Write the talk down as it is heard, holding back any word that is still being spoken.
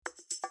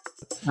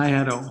I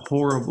had a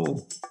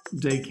horrible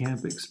day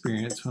camp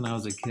experience when I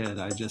was a kid.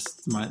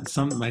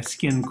 My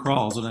skin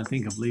crawls when I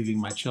think of leaving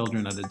my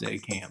children at a day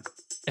camp.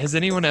 Has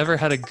anyone ever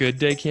had a good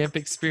day camp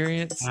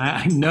experience?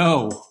 I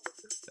know.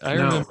 I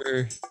No.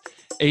 remember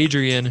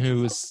Adrian,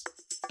 who was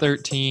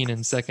 13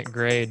 in second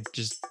grade,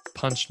 just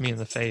punched me in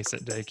the face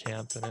at day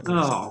camp, and it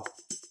was Oh,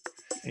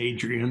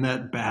 Adrian,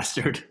 that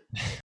bastard.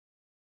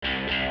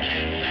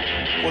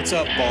 What's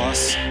up,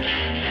 boss?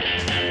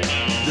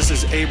 This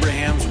is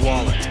Abraham's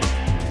Wallet.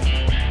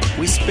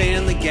 We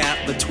span the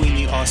gap between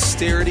the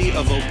austerity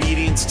of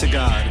obedience to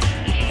God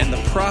and the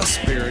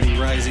prosperity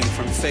rising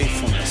from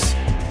faithfulness.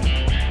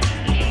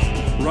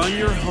 Run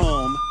your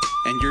home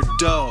and your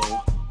dough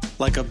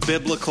like a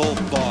biblical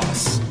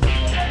boss.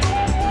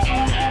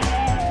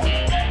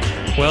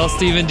 Well,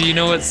 Steven, do you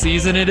know what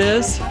season it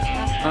is?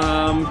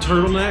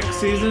 Turtleneck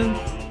season?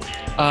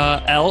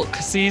 Elk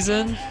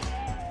season?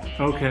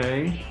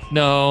 Okay.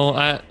 No,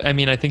 I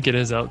mean, I think it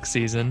is elk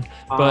season,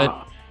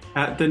 but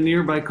At the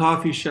nearby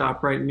coffee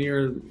shop right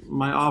near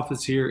my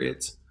office here,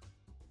 it's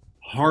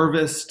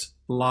harvest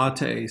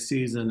latte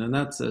season, and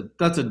that's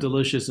a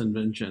delicious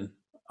invention.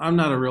 I'm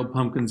not a real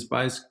pumpkin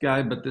spice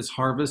guy, but this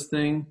harvest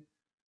thing,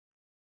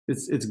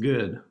 it's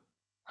good.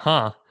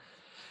 huh.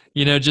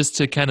 Just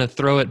to kind of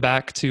throw it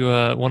back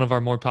to one of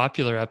our more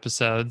popular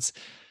episodes,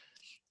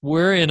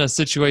 we're in a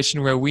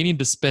situation where we need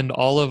to spend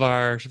all of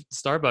our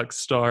Starbucks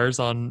stars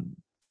on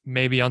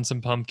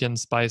some pumpkin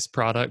spice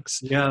products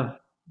Yeah,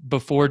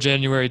 before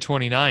January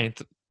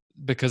 29th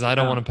because I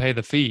don't yeah, want to pay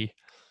the fee.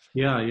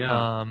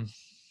 yeah.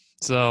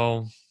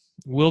 So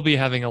we'll be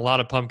having a lot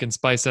of pumpkin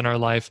spice in our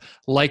life,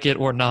 like it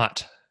or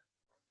not.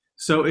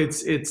 So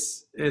it's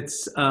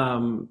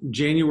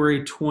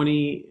January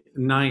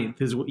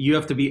 29th is you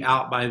have to be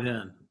out by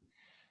then.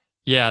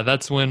 Yeah,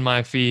 that's when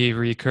my fee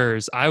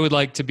recurs. I would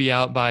like to be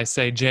out by,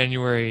 say,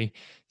 January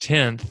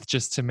 10th,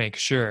 just to make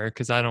sure,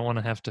 because I don't want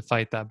to have to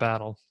fight that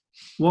battle.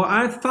 Well,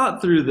 I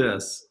thought through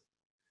this.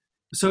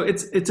 So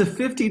it's a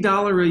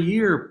 $50 a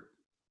year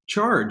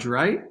charge,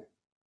 right?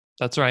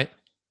 That's right.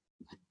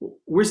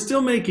 We're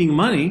still making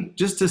money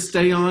just to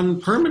stay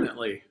on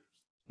permanently.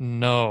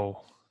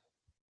 No.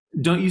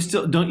 Don't you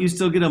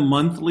still get a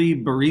monthly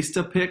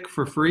barista pick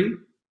for free?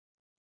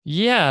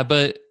 Yeah,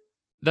 but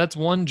that's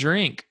one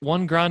drink,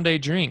 one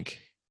grande drink.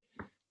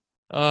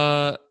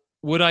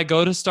 Would I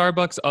go to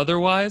Starbucks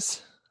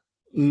otherwise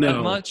that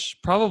No. much?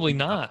 Probably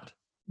not.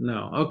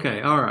 No.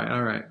 Okay. All right.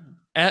 All right.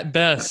 At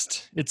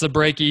best, it's a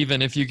break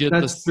even if you get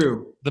That's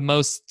true. the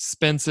most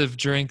expensive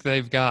drink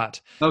they've got.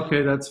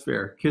 Okay, that's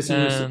fair. Kissing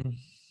yourself. And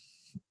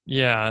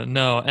yeah,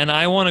 no. And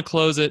I want to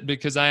close it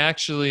because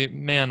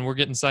we're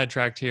getting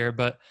sidetracked here,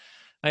 but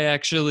I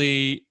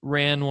actually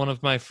ran one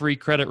of my free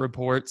credit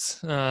reports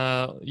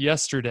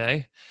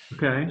yesterday.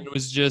 Okay. It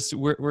was just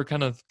we're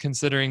kind of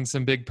considering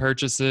some big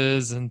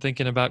purchases and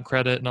thinking about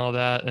credit and all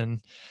that,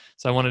 and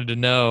so I wanted to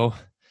know.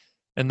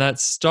 And that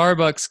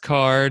Starbucks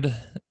card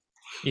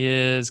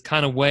is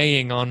kind of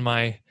weighing on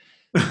my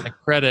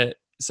credit,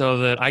 so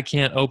that I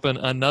can't open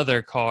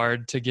another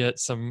card to get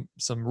some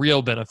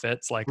real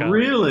benefits, like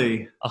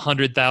Really?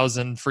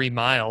 100,000 free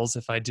miles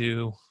if I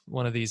do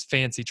one of these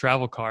fancy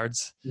travel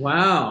cards.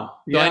 Wow.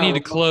 So I Yeah. need to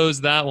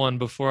close that one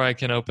before I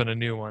can open a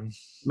new one.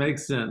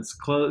 Makes sense.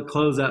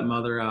 Close that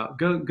mother out.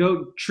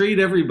 Go treat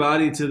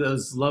everybody to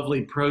those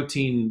lovely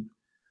protein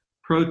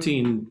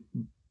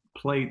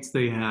plates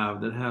they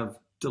have that have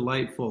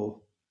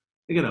delightful.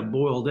 They got a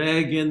boiled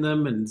egg in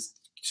them and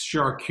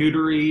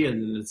charcuterie,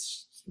 and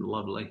it's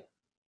lovely.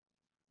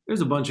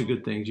 There's a bunch of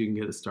good things you can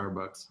get at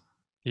Starbucks.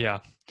 Yeah.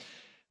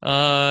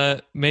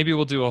 Maybe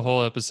we'll do a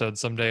whole episode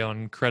someday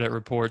on credit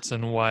reports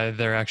and why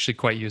they're actually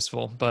quite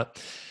useful.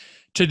 But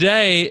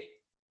today,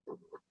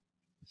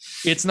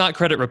 it's not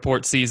credit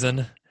report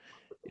season.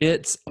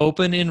 It's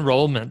open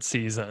enrollment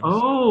season.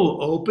 Oh,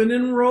 open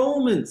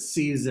enrollment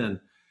season.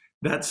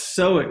 That's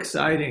so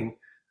exciting.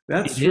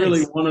 That's It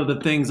really is. one of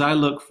the things I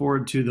look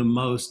forward to the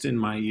most in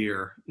my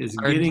year is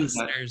Our getting that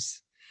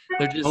listeners,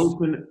 they're just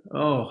open.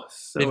 Oh,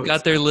 so they've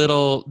got their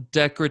little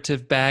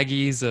decorative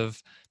baggies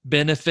of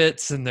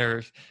benefits, and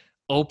they're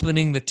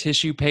opening the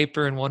tissue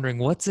paper and wondering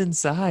what's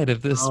inside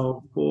of this.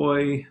 oh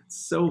boy,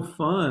 so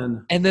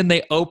fun. And then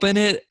they open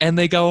it and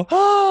they go,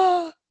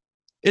 "Oh,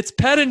 it's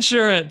pet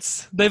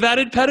insurance. They've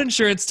added pet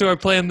insurance to our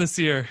plan this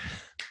year."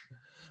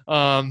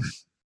 Um,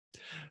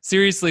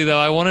 Seriously though,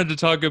 I wanted to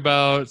talk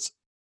about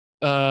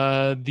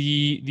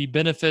the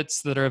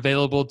benefits that are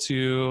available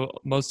to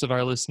most of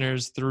our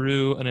listeners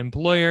through an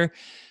employer.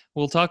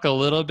 We'll talk a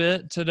little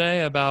bit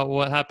today about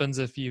what happens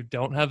if you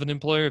don't have an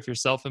employer, if you're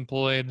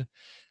self-employed.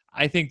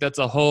 I think that's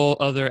a whole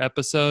other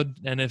episode.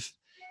 And if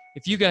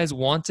you guys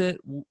want it,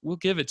 we'll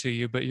give it to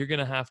you, but you're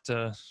gonna have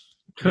to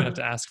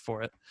ask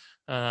for it.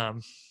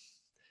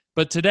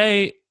 But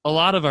today, a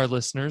lot of our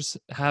listeners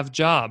have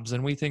jobs,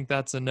 and we think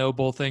that's a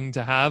noble thing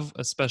to have,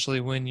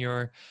 especially when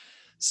you're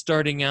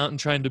starting out and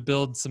trying to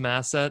build some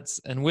assets.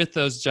 And with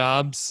those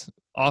jobs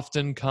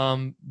often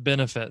come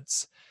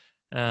benefits.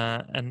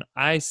 And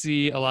I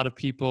see a lot of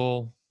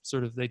people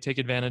they take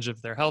advantage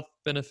of their health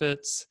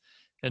benefits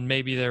and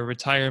maybe their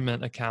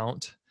retirement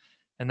account,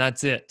 and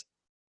that's it.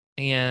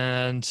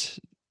 And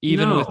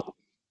even with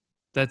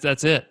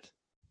that's it.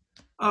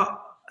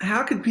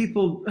 How could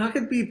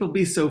people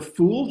be so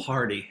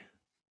foolhardy?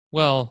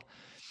 Well,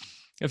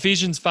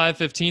 Ephesians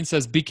 5:15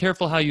 says, "Be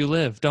careful how you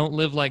live. Don't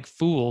live like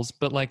fools,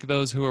 but like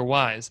those who are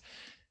wise."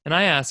 And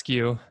I ask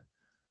you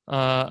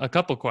a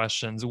couple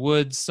questions.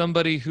 Would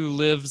somebody who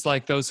lives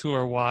like those who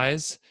are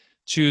wise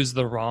choose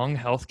the wrong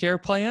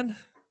healthcare plan?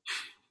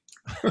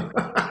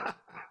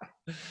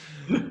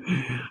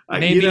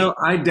 Maybe.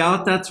 I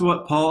doubt that's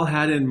what Paul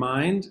had in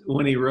mind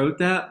when he wrote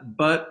that,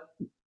 but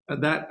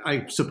that,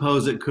 I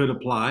suppose, it could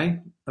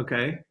apply.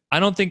 Okay. I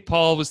don't think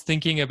Paul was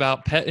thinking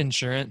about pet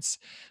insurance,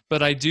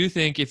 but I do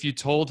think if you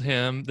told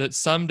him that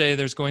someday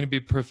there's going to be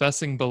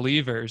professing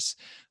believers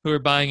who are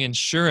buying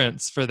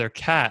insurance for their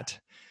cat,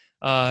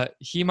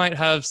 he might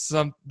have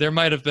there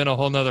might have been a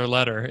whole nother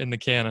letter in the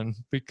canon,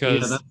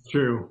 because that's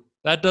true.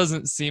 That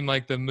doesn't seem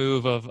like the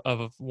move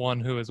of one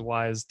who is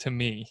wise to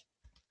me.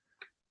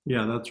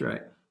 Yeah, that's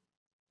right.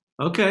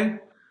 Okay,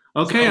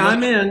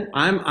 I'm in.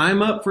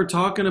 I'm up for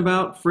talking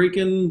about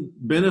freaking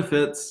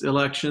benefits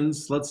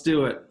elections. Let's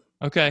do it.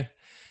 Okay.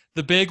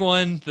 The big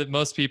one that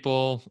most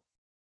people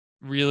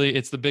really,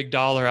 it's the big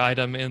dollar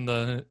item in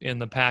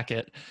the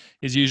packet,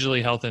 is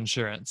usually health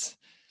insurance.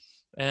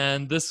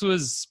 And this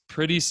was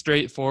pretty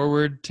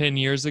straightforward 10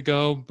 years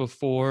ago,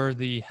 before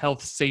the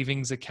health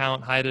savings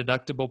account high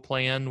deductible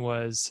plan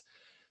was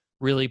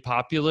really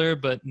popular.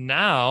 But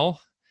now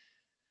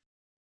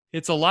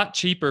it's a lot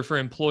cheaper for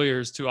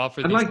employers to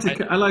offer these.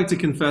 I'd like to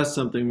confess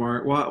something,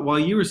 Mark. While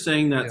you were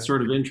saying that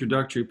sort of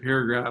introductory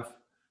paragraph,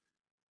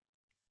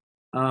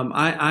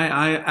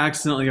 I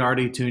accidentally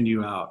already tuned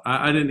you out.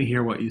 I didn't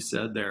hear what you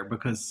said there,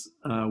 because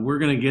we're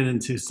going to get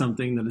into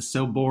something that is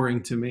so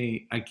boring to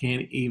me. I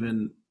can't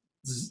even.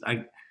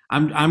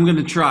 I'm going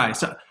to try.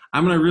 So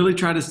I'm going to really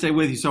try to stay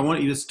with you. So I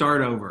want you to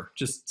start over.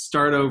 Just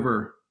start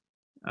over,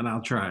 and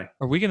I'll try.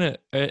 Are we gonna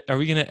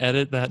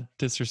edit that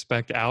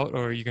disrespect out,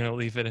 or are you gonna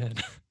leave it in?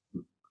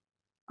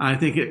 I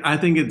think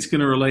it's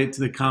going to relate to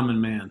the common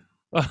man.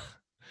 All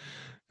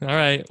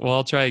right. Well,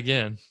 I'll try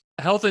again.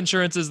 Health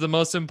insurance is the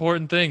most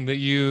important thing that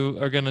you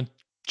are going to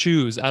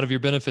choose out of your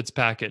benefits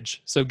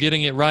package. So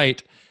getting it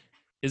right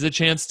is a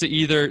chance to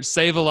either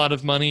save a lot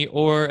of money,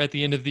 or at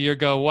the end of the year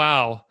go,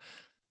 wow,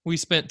 we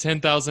spent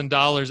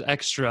 $10,000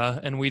 extra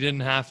and we didn't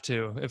have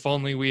to. If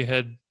only we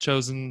had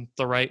chosen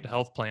the right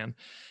health plan.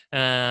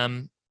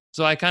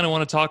 So I kind of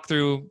want to talk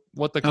through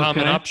what the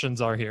common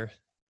options are here.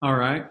 All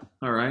right.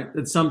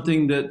 It's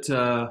something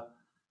that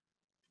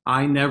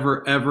I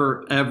never,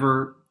 ever,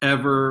 ever,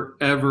 ever,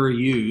 ever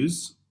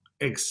use,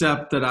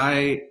 except that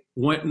I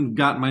went and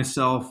got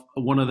myself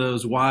one of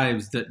those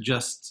wives that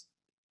just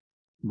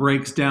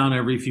breaks down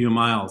every few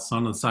miles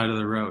on the side of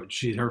the road.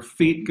 Her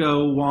feet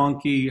go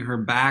wonky. Her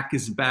back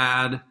is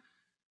bad.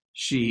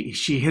 She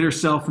hit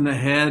herself in the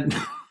head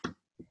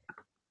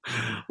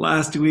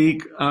last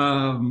week.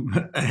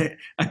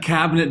 A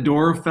cabinet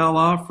door fell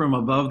off from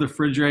above the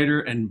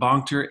refrigerator and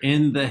bonked her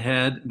in the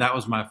head. That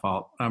was my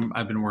fault.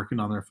 I've been working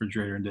on the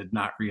refrigerator and did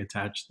not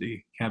reattach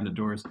the cabinet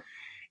doors.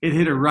 It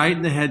hit her right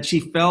in the head. She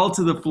fell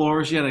to the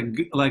floor. She had a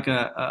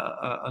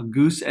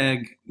goose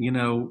egg,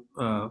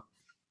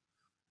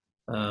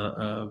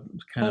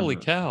 Holy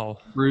cow,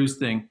 bruise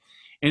thing.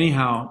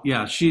 Anyhow,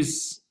 yeah,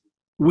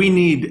 we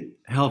need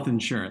health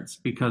insurance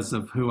because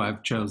of who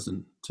I've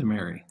chosen to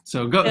marry.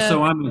 So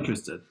So I'm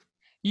interested.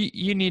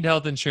 You need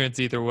health insurance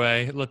either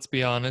way. Let's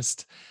be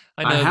honest.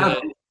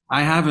 I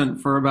haven't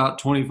for about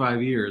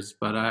 25 years,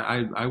 but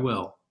I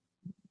will.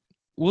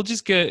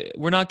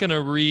 We're not going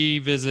to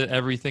revisit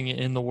everything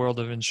in the world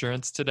of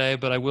insurance today,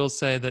 but I will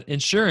say that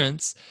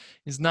insurance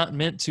is not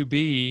meant to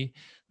be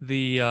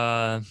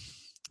the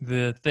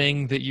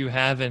thing that you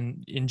have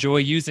and enjoy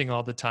using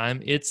all the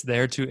time. It's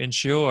there to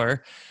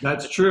ensure.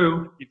 That's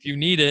true. If you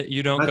need it,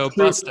 you don't go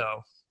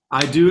busto.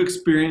 I do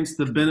experience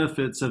the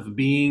benefits of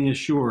being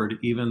assured,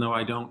 even though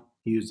I don't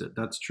use it.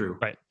 That's true.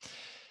 Right.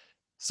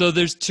 So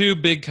there's two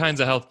big kinds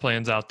of health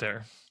plans out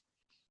there.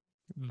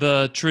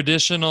 The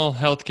traditional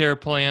healthcare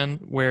plan,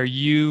 where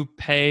you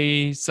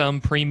pay some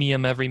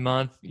premium every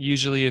month.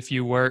 Usually if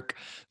you work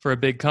for a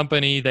big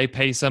company, they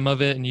pay some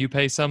of it and you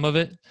pay some of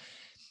it.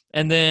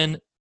 And then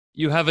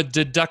you have a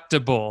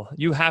deductible.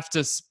 You have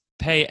to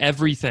pay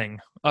everything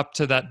up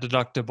to that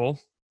deductible.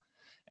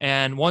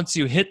 And once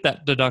you hit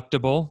that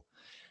deductible,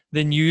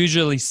 then you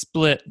usually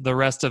split the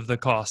rest of the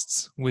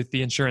costs with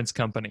the insurance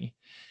company.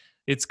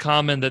 It's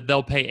common that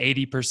they'll pay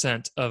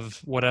 80%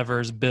 of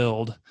whatever's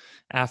billed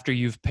after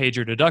you've paid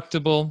your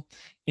deductible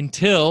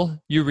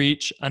until you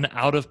reach an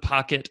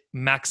out-of-pocket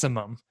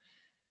maximum.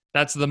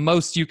 That's the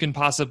most you can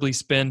possibly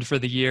spend for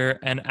the year.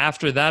 And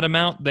after that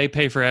amount, they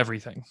pay for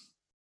everything.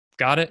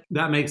 Got it?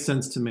 That makes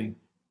sense to me.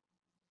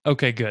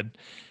 Okay, good.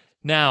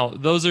 Now,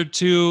 those are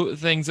two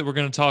things that we're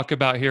going to talk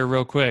about here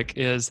real quick,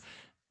 is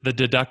the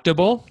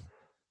deductible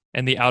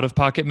and the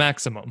out-of-pocket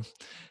maximum.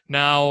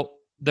 Now,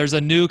 there's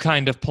a new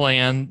kind of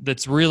plan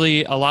that's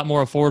really a lot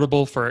more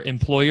affordable for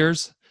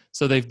employers.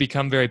 So they've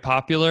become very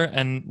popular.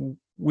 And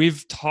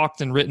we've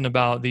talked and written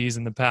about these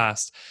in the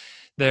past.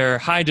 They're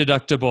high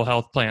deductible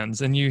health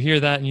plans. And you hear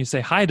that and you say,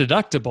 high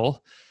deductible?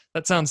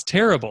 That sounds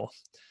terrible.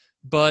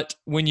 But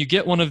when you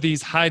get one of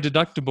these high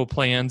deductible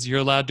plans, you're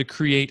allowed to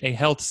create a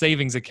health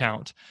savings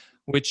account,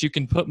 which you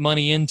can put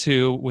money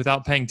into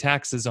without paying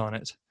taxes on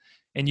it.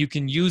 And you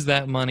can use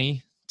that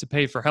money to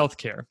pay for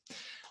healthcare.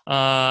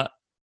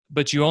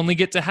 But you only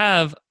get to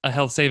have a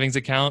health savings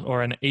account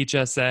or an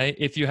HSA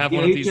if you have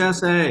one of these.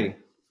 HSA.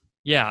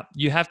 Yeah,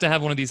 you have to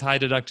have one of these high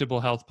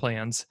deductible health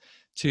plans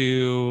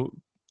to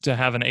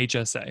have an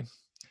HSA.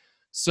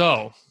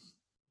 So,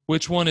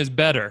 which one is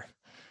better?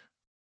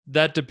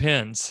 That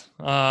depends.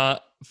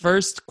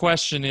 First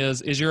question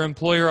is your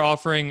employer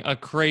offering a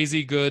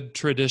crazy good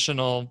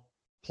traditional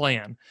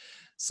plan?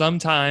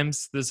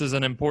 Sometimes this is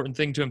an important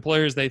thing to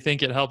employers. They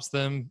think it helps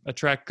them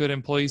attract good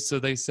employees. So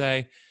they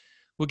say,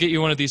 we'll get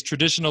you one of these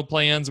traditional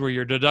plans where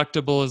your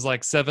deductible is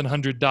like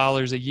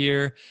 $700 a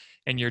year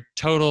and your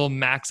total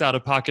max out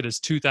of pocket is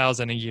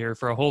 $2,000 a year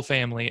for a whole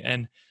family.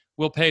 And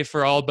we'll pay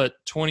for all but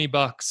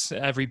 $20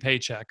 every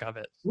paycheck of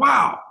it.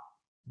 Wow.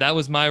 That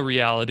was my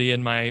reality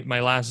in my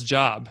last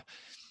job.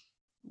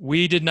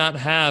 We did not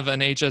have an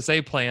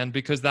HSA plan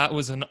because that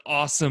was an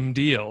awesome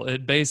deal.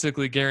 It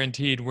basically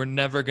guaranteed we're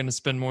never going to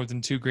spend more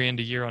than $2,000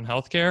 a year on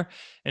healthcare.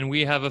 And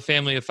we have a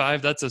family of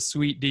 5. That's a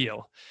sweet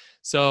deal.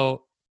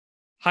 So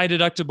high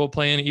deductible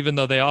plan, even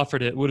though they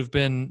offered it, would have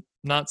been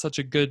not such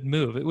a good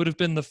move. It would have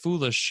been the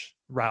foolish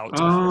route.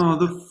 Oh,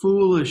 the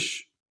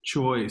foolish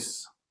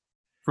choice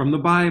from the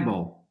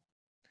Bible.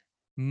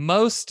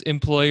 Most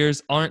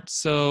employers aren't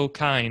so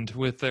kind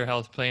with their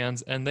health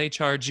plans, and they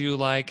charge you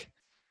like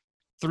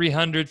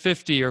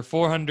 $350 or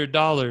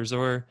 $400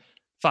 or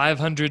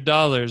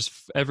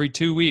 $500 every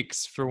 2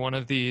 weeks for one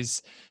of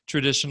these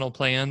traditional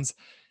plans.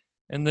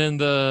 And then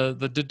the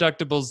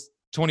deductible's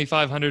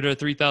 $2,500 or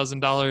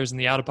 $3,000 and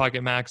the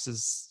out-of-pocket max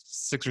is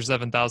 $6,000 or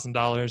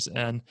 $7,000.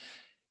 And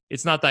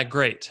it's not that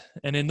great.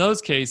 And in those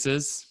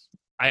cases,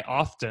 I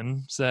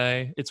often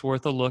say it's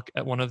worth a look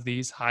at one of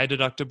these high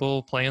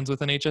deductible plans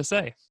with an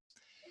HSA.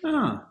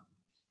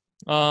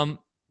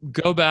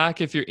 Go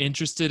back if you're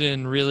interested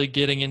in really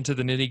getting into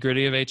the nitty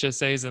gritty of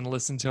HSAs and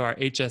listen to our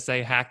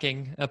HSA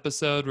hacking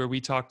episode where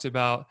we talked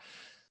about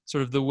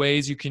sort of the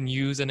ways you can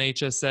use an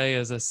HSA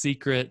as a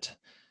secret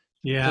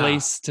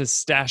place to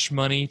stash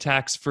money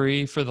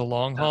tax-free for the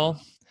long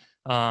haul.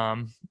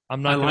 I'm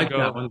not going to go.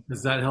 That one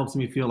because that helps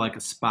me feel like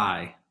a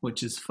spy,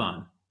 which is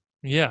fun.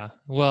 Yeah.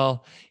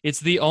 Well,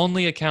 it's the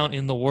only account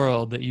in the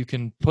world that you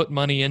can put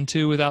money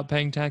into without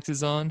paying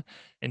taxes on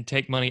and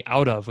take money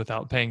out of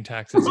without paying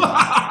taxes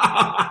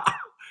on.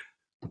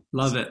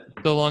 Love it.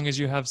 So long as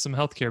you have some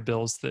healthcare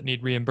bills that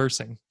need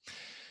reimbursing.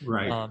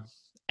 Right.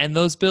 And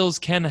those bills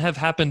can have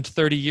happened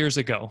 30 years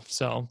ago.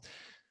 So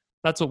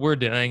that's what we're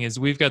doing is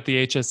we've got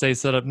the HSA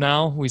set up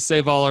now. We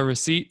save all our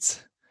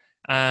receipts.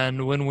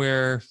 And when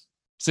we're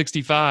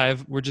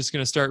 65, we're just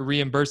going to start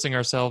reimbursing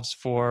ourselves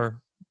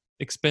for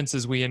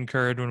expenses we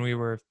incurred when we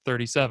were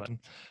 37.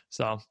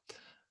 So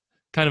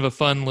kind of a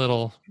fun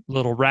little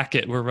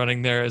racket we're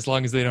running there as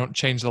long as they don't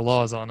change the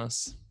laws on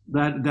us.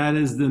 That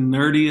is the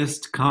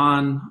nerdiest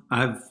con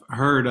I've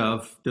heard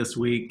of this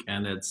week,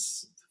 and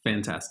it's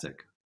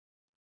fantastic.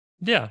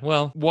 Yeah,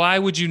 well, why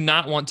would you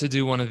not want to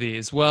do one of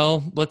these?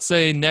 Well, let's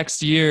say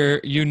next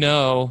year,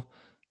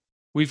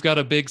 we've got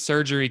a big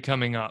surgery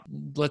coming up.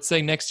 Let's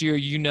say next year,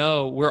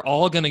 we're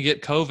all going to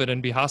get COVID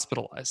and be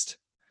hospitalized.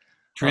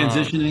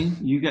 Transitioning?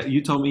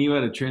 You told me you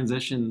had a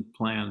transition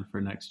plan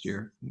for next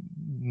year.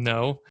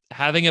 No,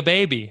 having a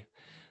baby,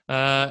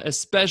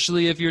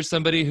 especially if you're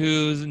somebody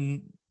who's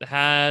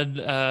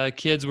had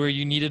kids where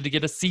you needed to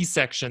get a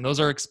C-section. Those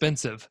are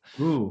expensive.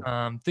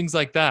 Things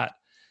like that.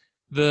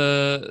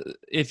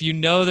 If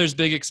there's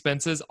big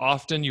expenses,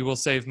 often you will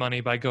save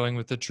money by going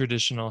with the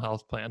traditional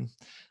health plan.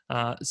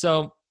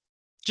 So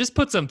just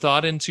put some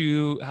thought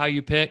into how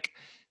you pick.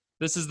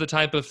 This is the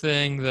type of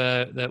thing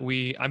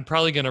that I'm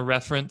probably going to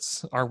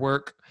reference our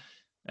work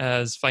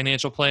as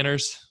financial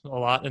planners a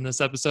lot in this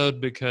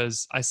episode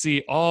because I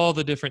see all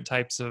the different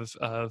types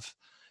of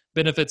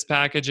benefits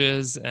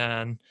packages.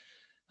 And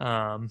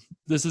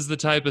this is the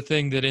type of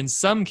thing that in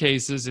some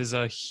cases is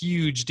a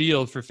huge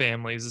deal for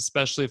families,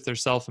 especially if they're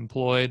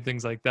self-employed,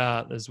 things like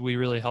that, as we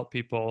really help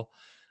people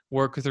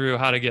work through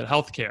how to get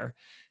healthcare.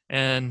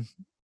 And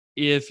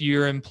if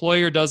your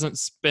employer doesn't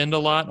spend a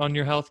lot on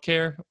your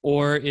healthcare,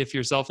 or if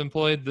you're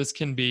self-employed, this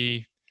can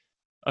be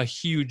a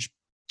huge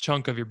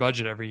chunk of your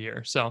budget every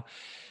year. So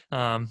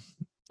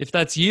if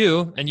that's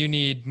you and you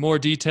need more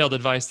detailed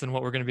advice than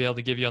what we're going to be able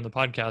to give you on the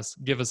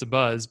podcast, give us a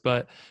buzz.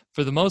 But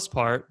for the most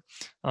part,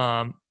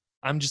 I'm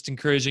just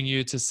encouraging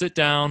you to sit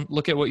down,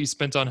 look at what you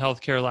spent on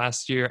healthcare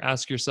last year,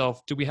 ask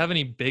yourself, do we have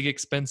any big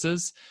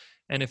expenses?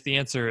 And if the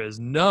answer is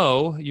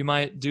no, you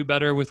might do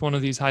better with one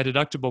of these high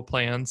deductible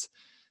plans,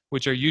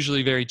 which are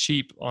usually very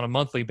cheap on a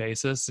monthly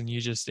basis, and you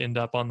just end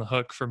up on the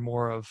hook for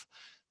more of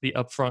the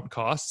upfront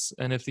costs.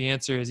 And if the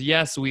answer is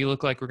yes, we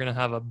look like we're going to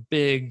have a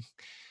big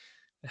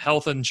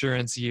health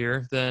insurance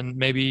year, then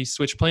maybe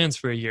switch plans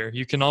for a year.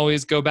 You can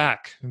always go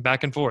back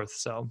and forth.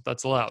 So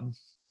that's allowed.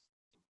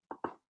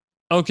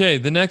 Okay,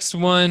 the next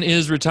one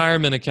is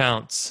retirement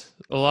accounts.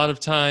 A lot of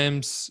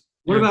times,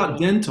 What about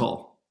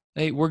dental?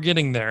 hey, we're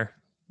getting there.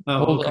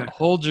 Oh, okay.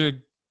 Hold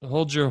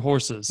your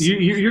horses.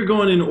 You're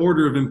going in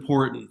order of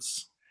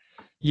importance.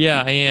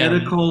 Yeah, I am.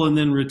 Medical and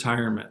then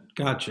retirement.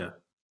 Gotcha.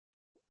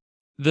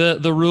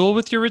 The rule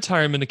with your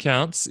retirement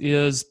accounts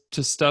is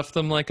to stuff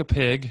them like a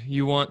pig.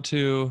 You want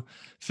to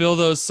fill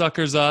those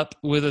suckers up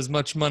with as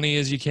much money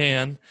as you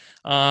can.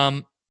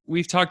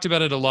 We've talked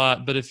about it a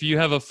lot, but if you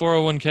have a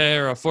 401k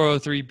or a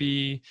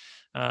 403b,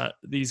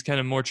 these kind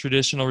of more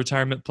traditional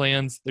retirement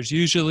plans, there's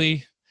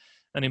usually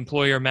an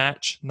employer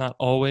match, not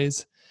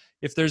always.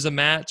 If there's a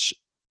match,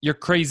 you're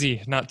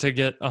crazy not to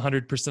get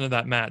 100% of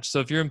that match. So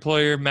if your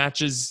employer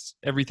matches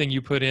everything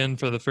you put in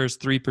for the first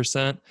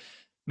 3%,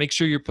 make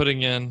sure you're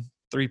putting in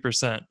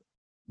 3%.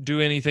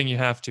 Do anything you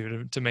have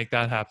to make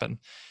that happen.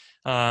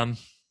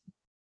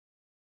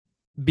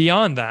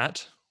 Beyond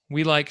that,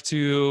 we like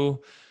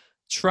to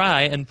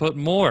try and put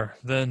more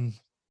than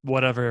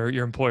whatever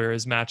your employer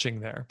is matching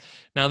there.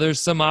 Now,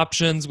 there's some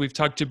options. We've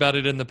talked about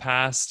it in the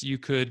past. You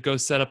could go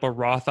set up a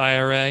Roth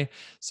IRA.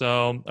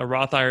 So a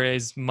Roth IRA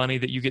is money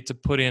that you get to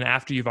put in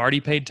after you've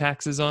already paid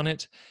taxes on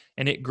it,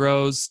 and it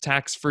grows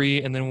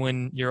tax-free. And then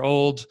when you're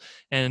old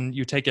and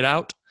you take it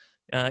out,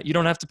 you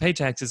don't have to pay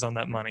taxes on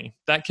that money.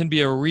 That can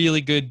be a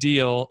really good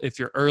deal if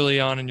you're early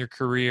on in your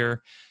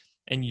career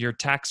and your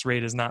tax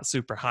rate is not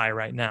super high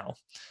right now.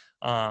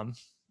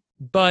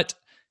 But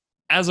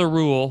as a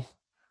rule,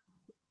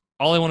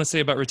 all I want to say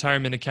about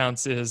retirement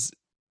accounts is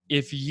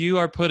if you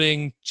are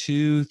putting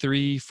 2,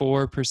 3,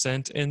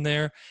 4% in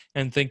there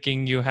and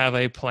thinking you have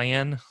a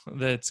plan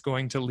that's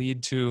going to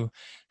lead to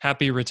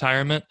happy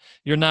retirement,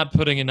 you're not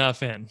putting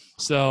enough in.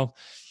 So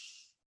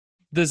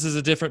this is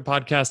a different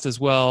podcast as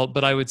well,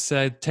 but I would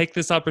say take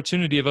this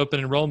opportunity of open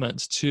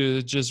enrollment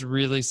to just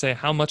really say,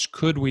 how much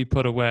could we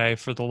put away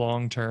for the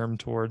long term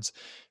towards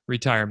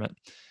retirement?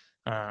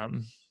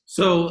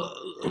 So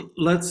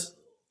let's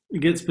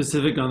get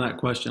specific on that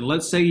question.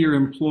 Let's say your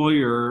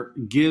employer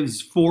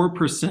gives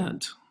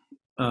 4%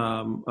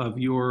 of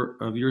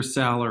your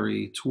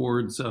salary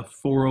towards a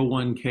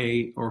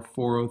 401k or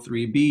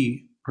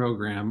 403b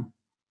program,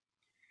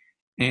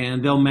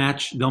 and they'll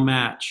match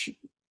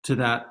to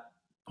that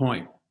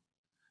point.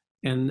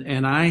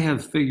 And I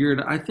have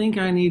figured, I think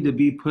I need to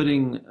be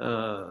putting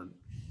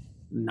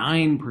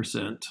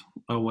 9%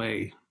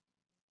 away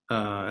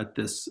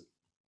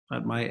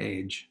at my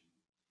age.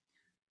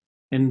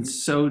 And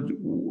so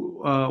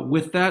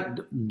with that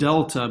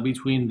delta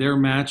between their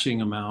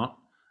matching amount,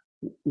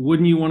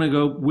 wouldn't you want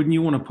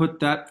to put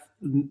that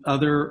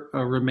other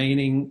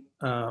remaining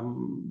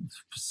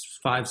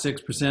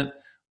 5-6%,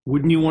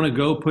 wouldn't you want to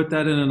go put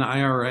that in an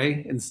IRA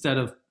instead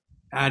of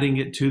adding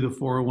it to the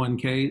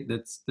 401k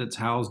that's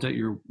housed at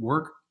your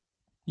work?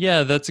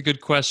 Yeah, that's a good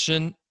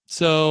question.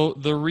 So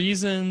the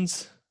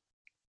reasons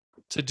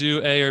to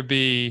do A or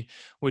B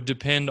would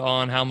depend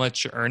on how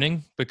much you're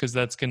earning, because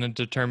that's going to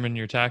determine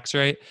your tax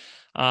rate.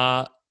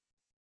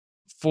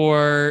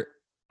 For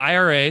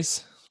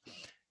IRAs,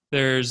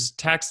 there's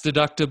tax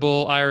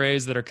deductible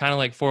IRAs that are kind of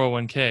like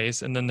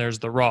 401ks, and then there's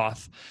the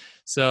Roth.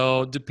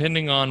 So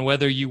depending on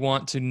whether you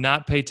want to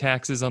not pay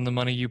taxes on the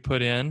money you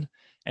put in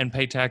and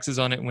pay taxes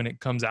on it when it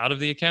comes out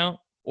of the account,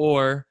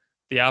 or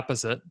the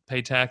opposite,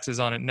 pay taxes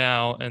on it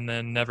now and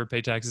then never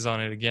pay taxes on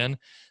it again,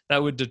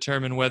 that would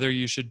determine whether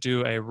you should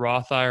do a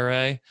Roth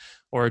IRA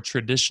or a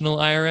traditional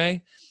IRA.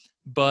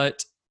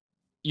 But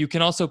you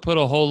can also put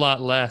a whole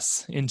lot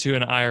less into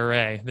an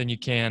IRA than you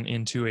can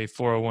into a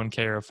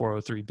 401k or a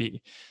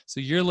 403b. So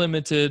you're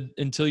limited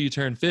until you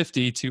turn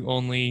 50 to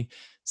only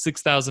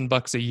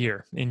 $6,000 a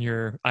year in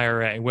your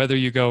IRA. Whether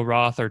you go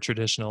Roth or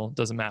traditional,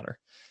 doesn't matter.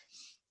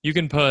 You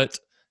can put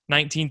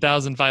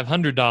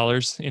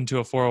 $19,500 into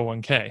a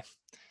 401k.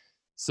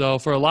 So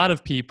for a lot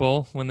of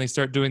people, when they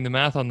start doing the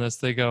math on this,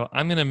 they go,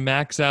 I'm going to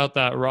max out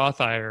that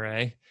Roth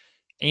IRA,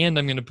 and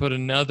I'm going to put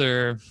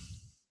another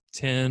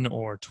 $10,000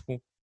 or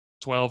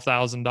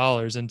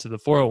 $12,000 into the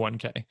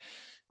 401k.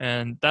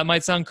 And that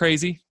might sound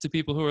crazy to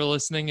people who are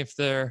listening if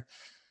they're,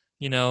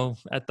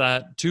 at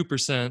that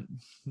 2%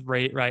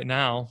 rate right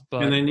now.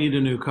 But, and they need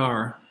a new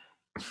car.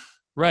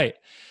 Right.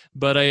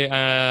 But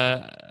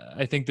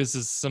I think this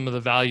is some of the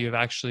value of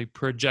actually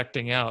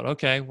projecting out.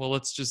 Okay, well,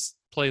 let's just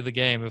play the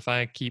game. If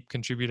I keep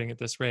contributing at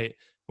this rate,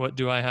 what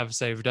do I have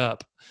saved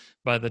up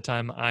by the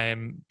time I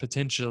am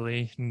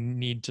potentially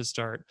need to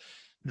start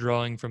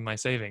drawing from my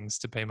savings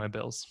to pay my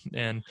bills?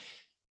 And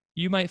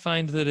you might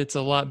find that it's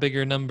a lot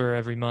bigger number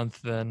every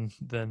month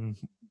than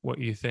what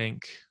you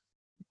think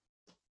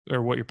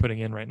or what you're putting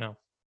in right now.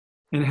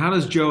 And how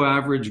does Joe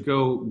Average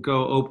go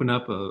open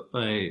up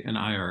an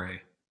IRA?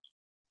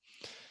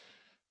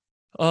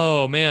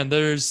 Oh man,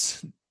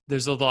 there's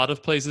a lot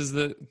of places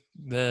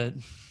that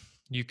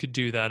you could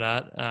do that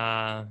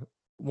at.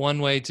 One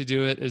way to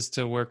do it is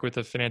to work with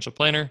a financial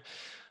planner,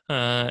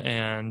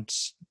 and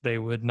they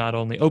would not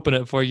only open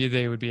it for you,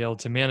 they would be able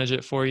to manage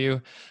it for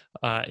you.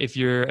 If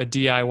you're a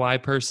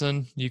DIY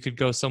person, you could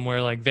go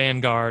somewhere like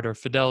Vanguard or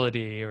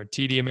Fidelity or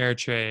TD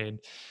Ameritrade,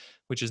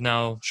 which is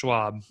now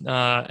Schwab.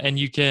 And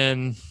you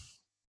can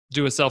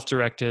do a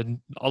self-directed.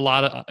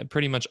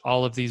 Pretty much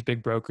all of these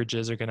big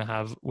brokerages are going to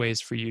have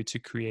ways for you to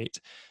create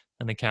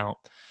an account.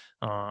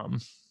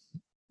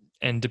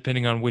 And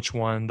depending on which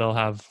one, they'll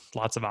have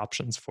lots of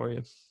options for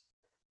you.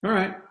 All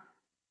right.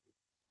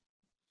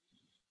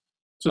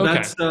 So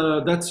Okay.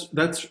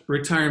 That's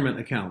retirement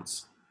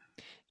accounts.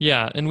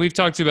 Yeah, and we've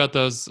talked about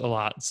those a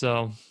lot.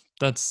 So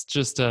that's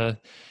just a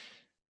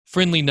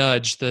friendly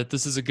nudge that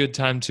this is a good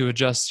time to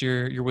adjust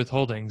your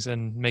withholdings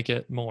and make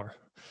it more.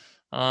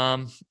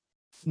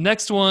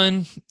 Next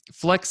one,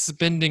 flex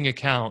spending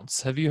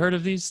accounts. Have you heard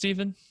of these,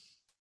 Stephen?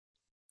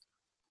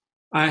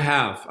 I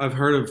have. I've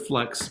heard of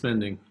flex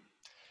spending.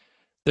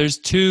 There's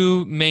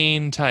two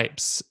main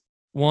types.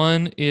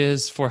 One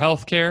is for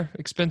healthcare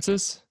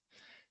expenses,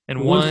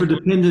 and one for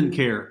dependent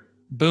care.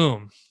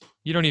 Boom.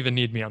 You don't even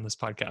need me on this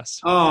podcast.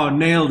 Oh,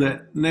 nailed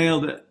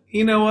it.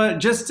 You know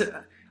what?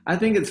 I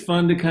think it's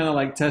fun to kind of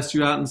like test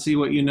you out and see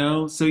what you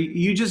know. So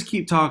you just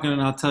keep talking and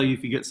I'll tell you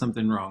if you get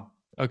something wrong.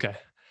 Okay.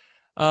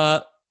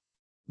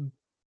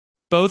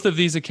 Both of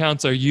these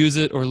accounts are use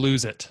it or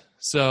lose it.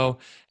 So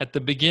at the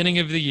beginning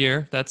of the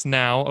year, that's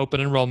now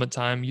open enrollment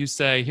time, you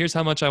say, here's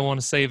how much I want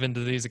to save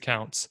into these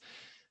accounts.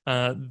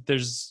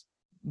 There's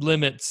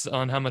limits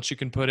on how much you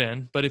can put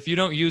in. But if you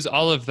don't use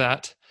all of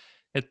that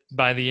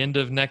by the end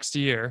of next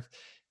year,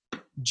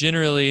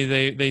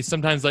 generally they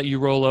sometimes let you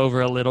roll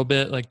over a little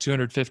bit, like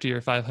 $250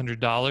 or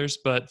 $500,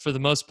 but for the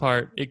most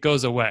part, it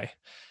goes away.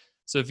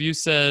 So if you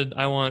said,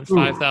 I want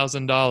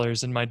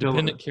 $5,000 in my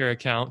dependent care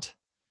account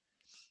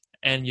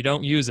and you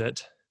don't use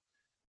it,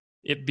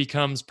 it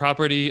becomes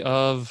property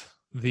of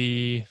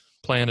the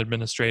plan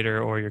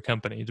administrator or your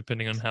company,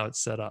 depending on how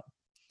it's set up.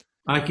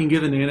 I can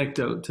give an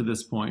anecdote to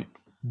this point.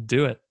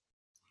 Do it.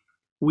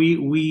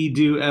 We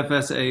do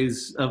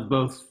FSAs of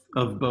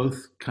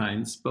both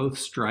kinds, both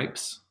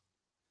stripes.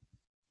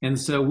 And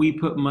so we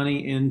put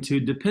money into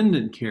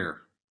dependent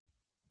care,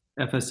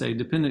 FSA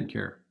dependent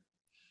care.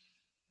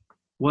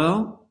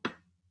 Well,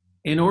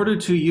 in order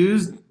to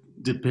use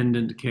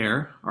dependent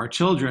care, our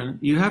children,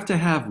 you have to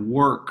have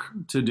work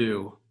to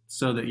do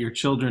so that your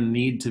children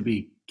need to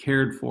be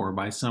cared for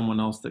by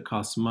someone else that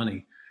costs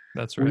money.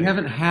 That's right. We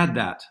haven't had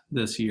that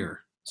this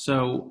year.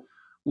 So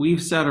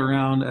we've sat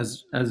around,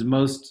 as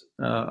most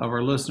of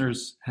our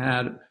listeners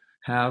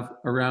have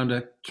around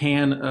a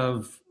can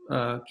of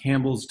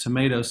Campbell's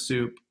tomato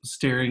soup,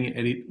 staring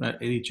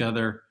at each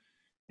other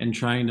and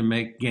trying to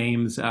make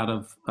games out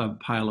of a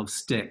pile of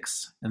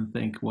sticks and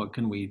think, what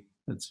can we?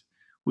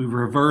 We've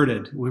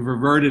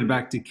reverted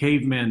back to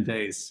caveman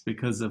days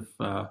because of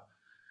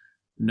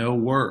no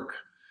work.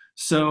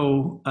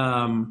 So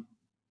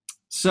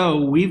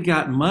we've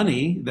got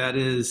money that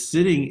is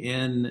sitting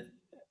in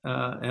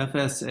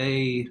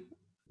FSA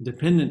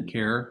dependent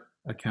care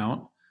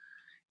account,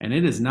 and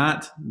it has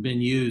not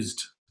been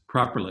used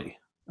properly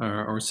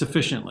or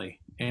sufficiently.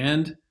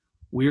 And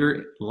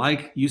we're,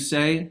 like you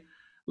say,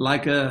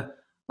 like a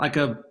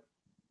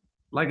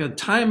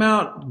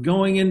timeout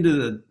going into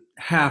the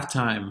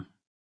halftime.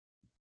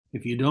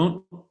 If you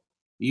don't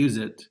use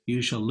it,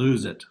 you shall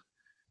lose it.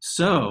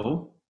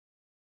 So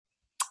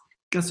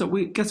guess what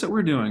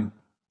we're doing?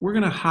 We're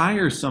going to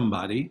hire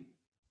somebody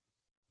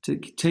to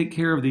take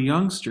care of the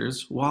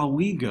youngsters while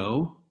we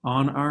go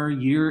on our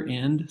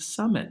year-end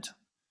summit.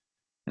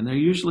 And they're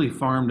usually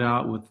farmed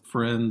out with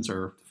friends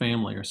or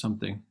family or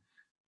something.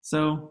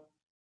 So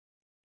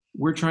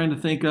we're trying to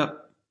think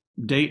up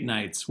date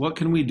nights. What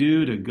can we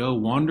do to go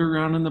wander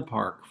around in the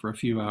park for a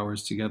few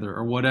hours together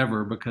or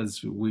whatever,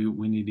 because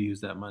we need to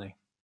use that money.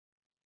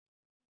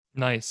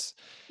 Nice.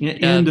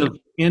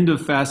 End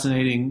of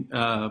fascinating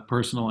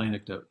personal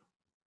anecdote.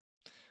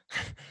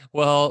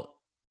 Well,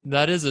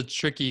 that is a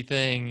tricky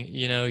thing.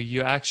 You know,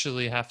 you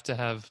actually have to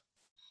have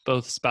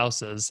both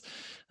spouses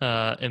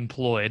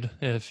employed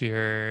if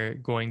you're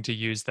going to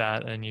use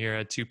that and you're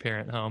a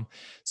two-parent home.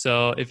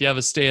 So if you have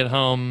a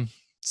stay-at-home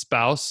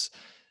spouse,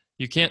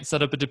 you can't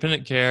set up a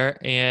dependent care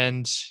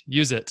and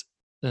use it.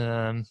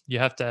 You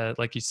have to,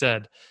 like you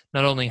said,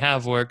 not only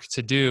have work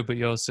to do, but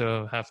you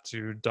also have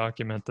to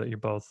document that you're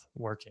both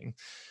working.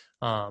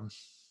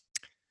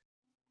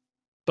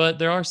 But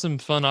there are some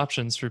fun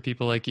options for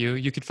people like you.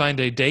 You could find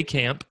a day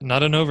camp,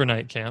 not an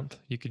overnight camp.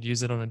 You could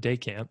use it on a day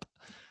camp.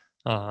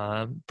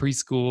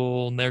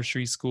 Preschool,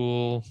 nursery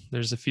school.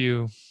 There's a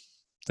few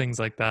things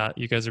like that.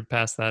 You guys are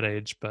past that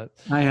age, but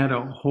I had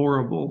a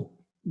horrible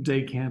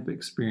day camp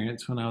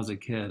experience when I was a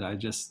kid.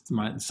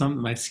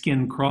 My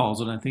skin crawls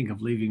when I think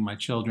of leaving my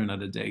children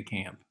at a day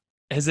camp.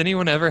 Has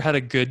anyone ever had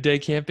a good day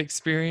camp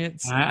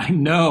experience? I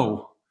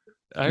know.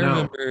 I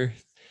remember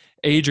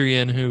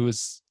Adrian, who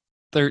was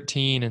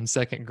 13 in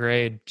second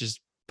grade,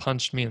 just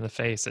punched me in the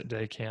face at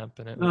day camp,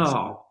 and it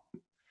was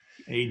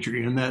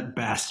Adrian, that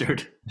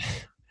bastard.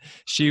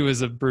 She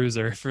was a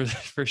bruiser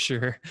for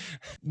sure.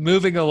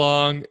 Moving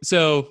along.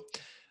 So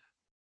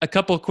a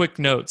couple quick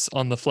notes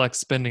on the flex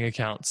spending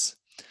accounts.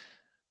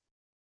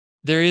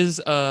 There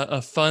is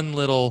a fun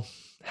little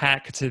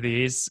hack to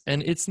these,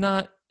 and it's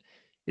not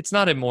It's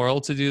not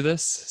immoral to do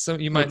this. So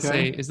you might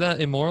say, Okay. is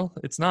that immoral?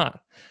 It's not.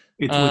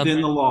 It's Um,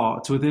 within the law.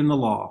 It's within the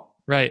law.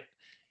 right.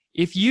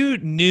 If you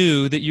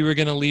knew that you were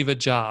going to leave a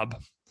job,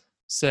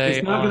 It's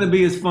say not going to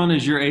be as fun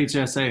as your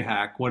HSA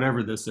hack,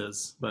 whatever this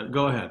is. But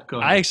go ahead. Go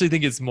I ahead. actually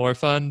think it's more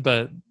fun,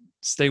 but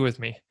stay with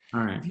me.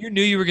 All right. If you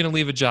knew you were going to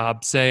leave a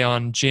job, say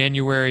on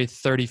January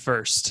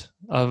 31st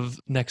of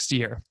next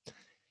year,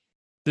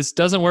 this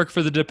doesn't work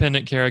for the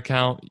dependent care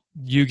account.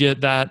 You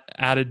get that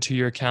added to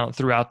your account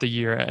throughout the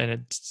year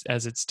and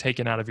as it's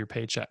taken out of your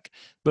paycheck.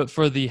 But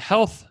for the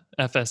health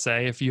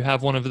FSA, if you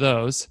have one of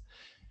those,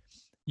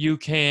 you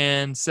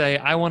can say,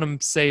 I want to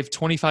save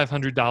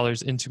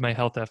 $2,500 into my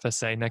health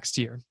FSA next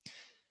year.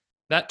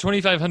 That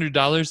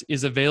 $2,500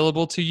 is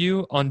available to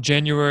you on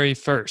January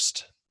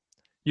 1st.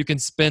 You can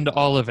spend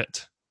all of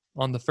it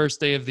on the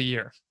first day of the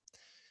year.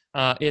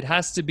 It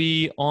has to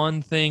be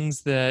on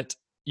things that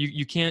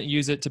you can't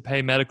use it to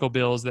pay medical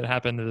bills that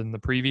happened in the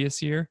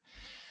previous year.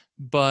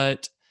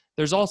 But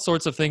there's all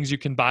sorts of things you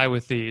can buy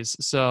with these.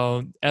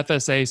 So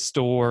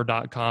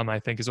FSAstore.com, I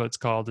think is what it's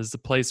called, is the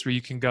place where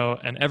you can go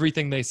and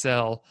everything they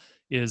sell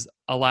is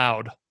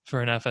allowed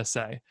for an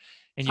FSA.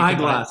 And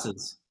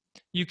Eyeglasses.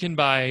 You can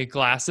buy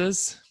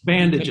glasses.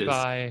 Bandages. You can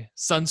buy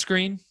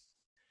sunscreen.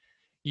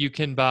 You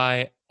can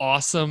buy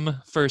awesome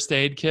first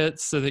aid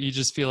kits so that you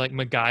just feel like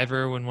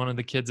MacGyver when one of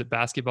the kids at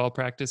basketball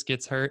practice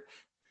gets hurt.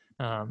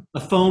 A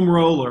foam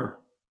roller.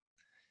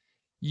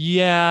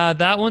 Yeah,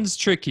 that one's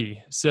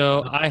tricky.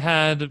 So I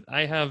have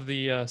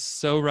the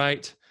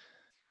So-Right,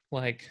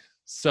 like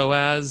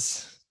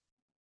psoas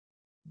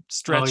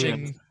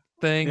stretching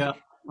thing. Yeah,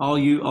 all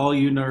you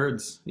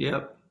nerds.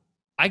 Yep.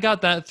 I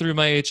got that through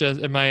my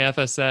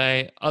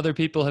FSA. Other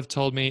people have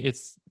told me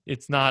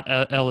it's not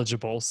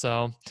eligible.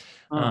 So,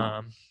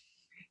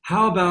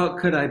 how about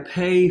could I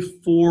pay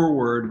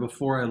forward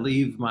before I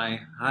leave my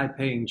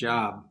high-paying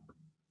job?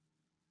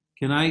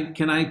 Can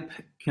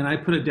I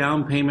put a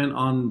down payment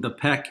on the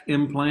PEC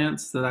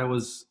implants that I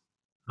was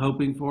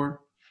hoping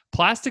for?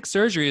 Plastic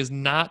surgery is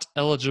not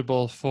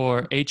eligible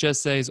for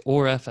HSAs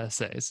or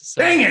FSAs.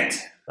 So Dang it!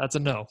 That's a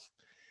no.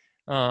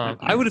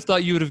 I would have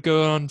thought you would have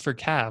gone for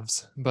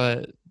calves,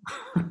 but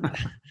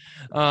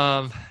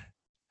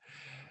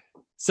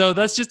so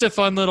that's just a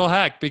fun little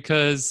hack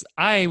because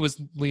I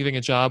was leaving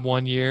a job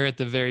one year at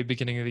the very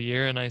beginning of the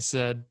year and I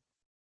said,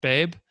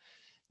 babe,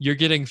 you're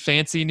getting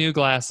fancy new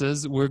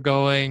glasses. We're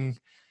going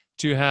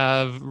to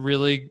have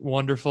really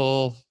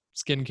wonderful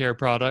skincare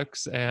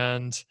products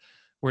and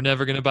we're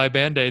never going to buy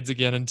Band-Aids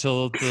again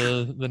until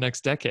the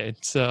next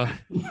decade. So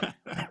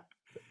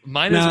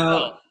mine as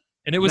well.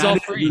 And it was all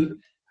free.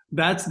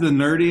 That's the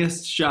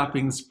nerdiest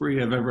shopping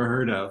spree I've ever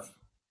heard of.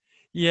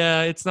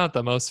 Yeah, it's not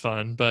the most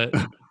fun, but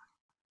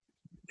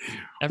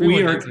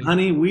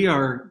we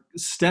are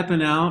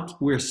stepping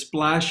out. We're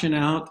splashing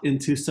out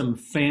into some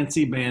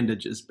fancy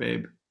bandages,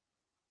 babe.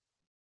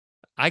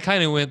 I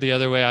kind of went the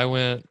other way. I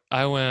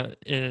went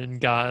and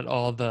got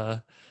all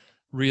the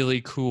really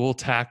cool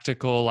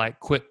tactical, like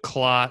quick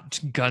clot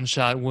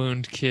gunshot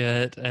wound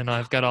kit, and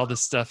I've got all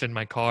this stuff in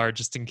my car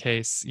just in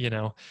case,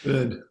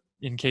 Good.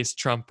 In case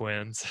Trump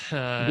wins.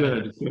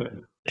 Good.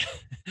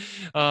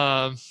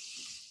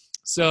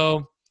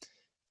 So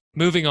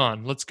moving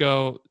on, let's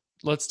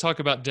talk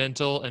about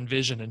dental and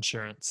vision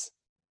insurance.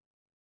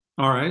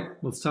 All right,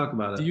 let's talk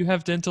about it. Do you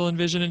have dental and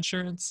vision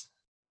insurance?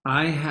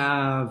 I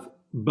have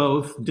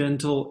both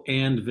dental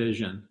and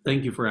vision.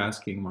 Thank you for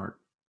asking, Mark.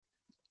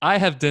 I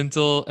have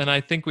dental and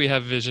I think we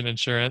have vision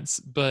insurance,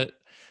 but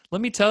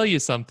let me tell you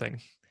something.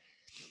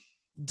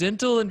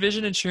 Dental and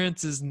vision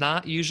insurance is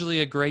not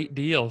usually a great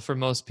deal for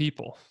most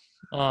people.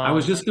 I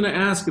was just going to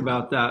ask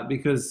about that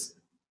because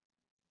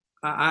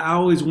I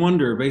always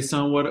wonder based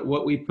on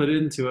what we put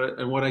into it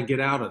and what I get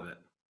out of it.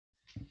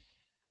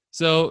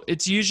 So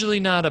it's usually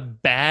not a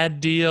bad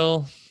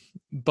deal,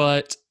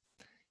 but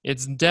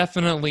it's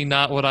definitely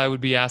not what I would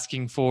be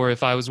asking for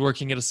if I was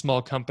working at a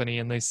small company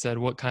and they said,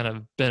 what kind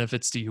of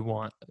benefits do you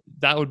want?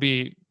 That would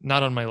be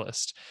not on my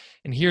list.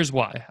 And here's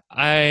why.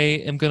 I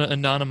am going to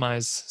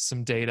anonymize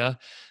some data,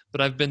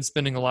 but I've been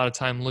spending a lot of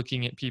time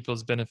looking at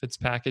people's benefits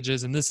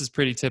packages, and this is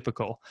pretty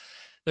typical.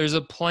 There's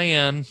a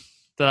plan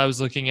that I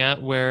was looking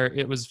at where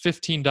it was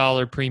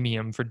 $15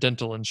 premium for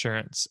dental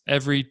insurance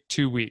every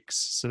 2 weeks.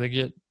 So they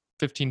get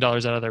 $15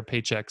 out of their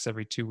paychecks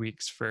every 2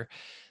 weeks for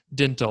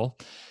dental.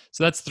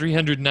 So that's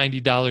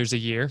 $390 a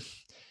year.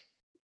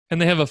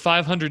 And they have a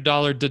 $500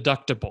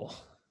 deductible,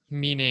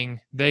 meaning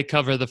they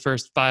cover the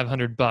first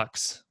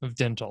 $500 of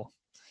dental.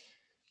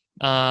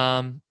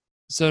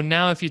 So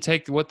now if you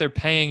take what they're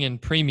paying in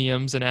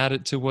premiums and add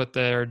it to what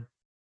their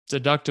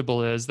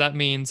deductible is, that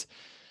means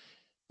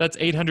that's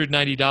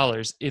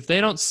 $890. If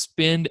they don't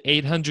spend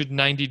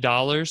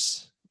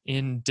 $890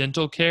 in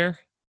dental care,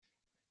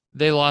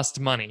 they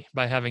lost money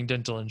by having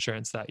dental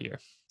insurance that year.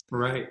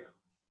 Right.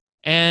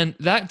 And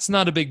that's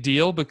not a big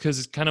deal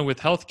because kind of with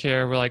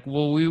healthcare, we're like,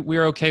 well,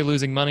 we're okay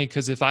losing money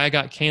because if I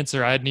got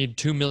cancer, I'd need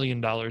 $2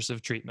 million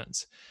of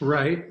treatments.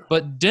 Right.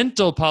 But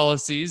dental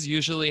policies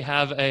usually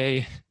have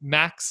a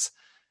max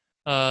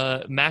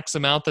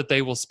amount that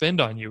they will spend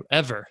on you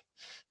ever.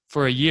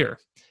 for a year.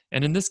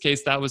 And in this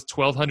case, that was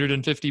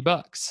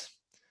 $1,250.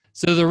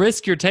 So the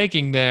risk you're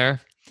taking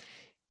there,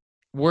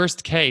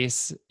 worst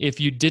case, if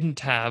you didn't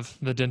have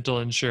the dental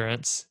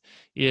insurance,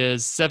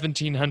 is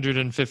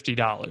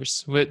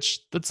 $1,750, which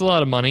that's a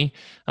lot of money.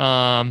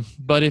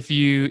 But if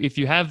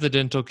you have the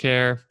dental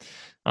care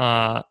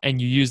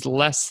and you use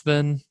less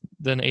than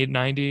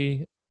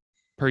 $890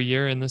 per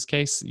year in this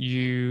case,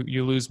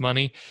 you lose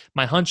money.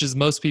 My hunch is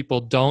most people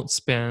don't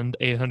spend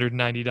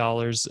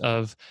 $890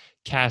 of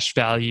cash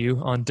value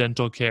on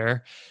dental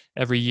care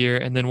every year,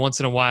 and then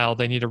once in a while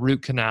they need a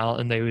root canal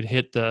and they would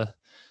hit the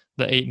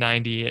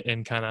 $890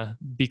 and kind of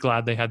be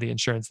glad they had the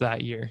insurance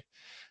that year.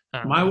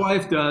 My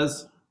wife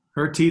does.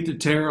 Her teeth are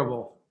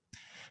terrible.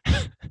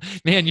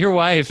 Man, your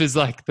wife is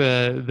like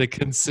the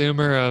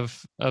consumer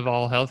of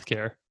all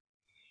healthcare.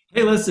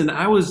 Hey, listen,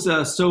 I was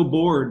so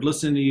bored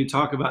listening to you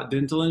talk about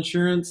dental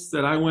insurance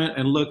that I went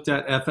and looked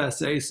at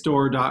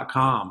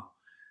FSAstore.com.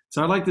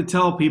 So I'd like to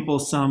tell people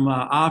some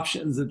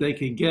options that they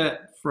could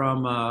get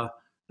from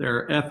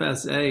their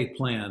FSA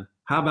plan.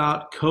 How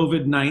about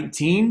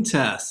COVID-19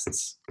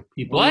 tests?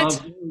 People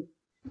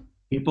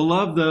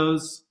love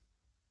those.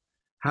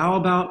 How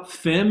about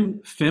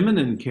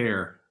feminine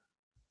care?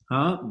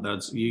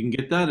 You can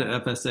get that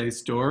at FSA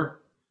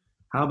Store.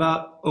 How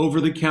about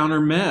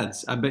over-the-counter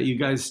meds? I bet you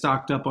guys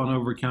stocked up on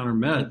over-the-counter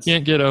meds. You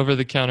can't get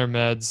over-the-counter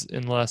meds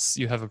unless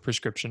you have a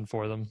prescription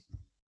for them,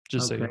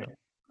 just so you know.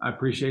 I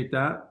appreciate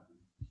that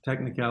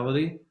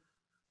technicality.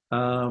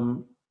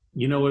 You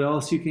know what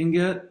else you can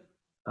get?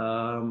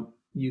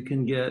 You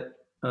can get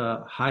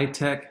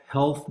high-tech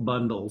health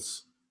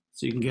bundles.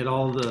 So you can get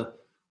all the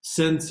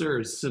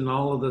sensors and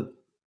all of the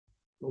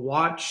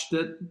watch,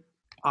 that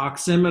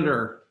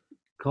oximeter.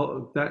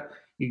 That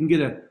you can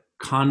get a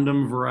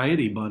condom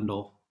variety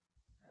bundle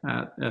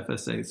at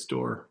FSA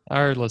Store.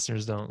 Our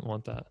listeners don't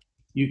want that.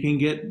 You can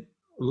get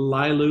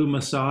Lilu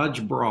massage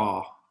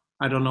bra.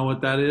 I don't know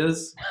what that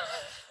is.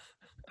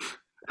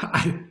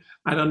 I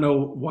don't know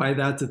why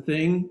that's a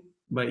thing,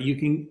 but you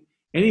can.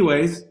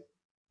 Anyways,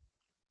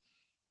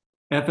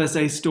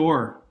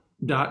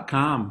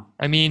 FSAstore.com.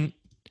 I mean,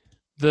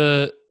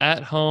 the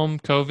at-home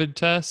COVID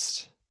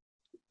test.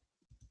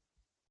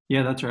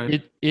 Yeah, that's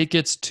right. It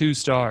gets 2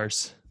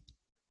 stars.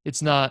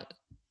 It's not.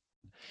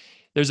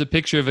 There's a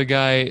picture of a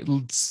guy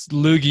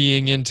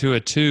loogieing into a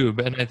tube,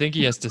 and I think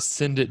he has to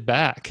send it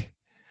back.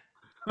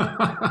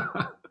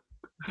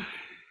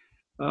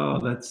 Oh,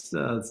 that's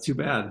too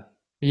bad.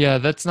 Yeah,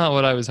 that's not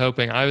what I was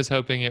hoping. I was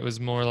hoping it was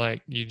more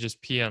like you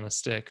just pee on a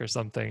stick or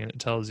something and it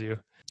tells you.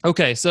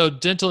 Okay, so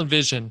dental and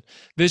vision.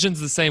 Vision's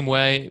the same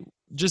way.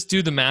 Just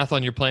do the math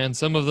on your plan.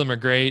 Some of them are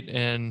great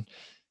and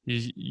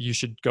you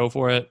should go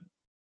for it.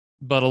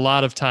 But a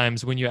lot of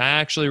times when you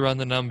actually run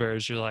the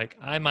numbers, you're like,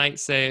 I might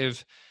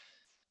save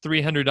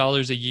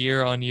 $300 a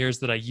year on years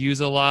that I use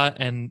a lot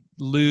and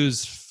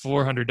lose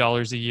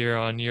 $400 a year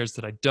on years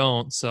that I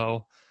don't.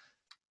 So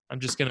I'm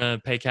just going to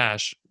pay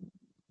cash.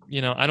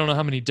 You know, I don't know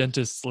how many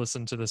dentists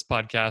listen to this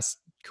podcast.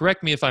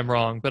 Correct me if I'm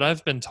wrong, but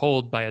I've been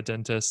told by a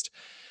dentist,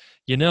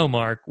 you know,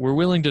 Mark, we're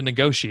willing to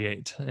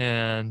negotiate.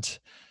 And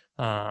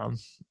how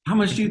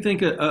much do you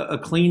think a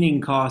cleaning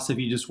costs if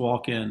you just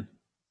walk in?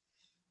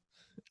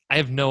 I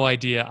have no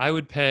idea. I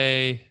would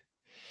pay.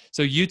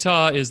 So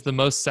Utah is the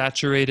most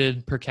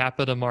saturated per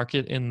capita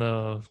market in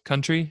the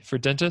country for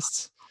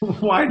dentists.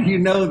 Why do you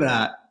know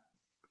that?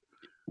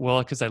 Well,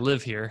 because I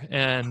live here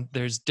and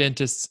there's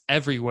dentists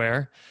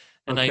everywhere.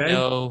 And okay. I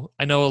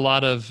know a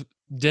lot of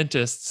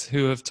dentists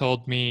who have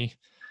told me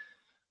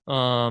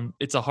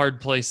it's a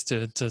hard place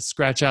to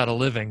scratch out a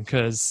living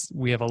because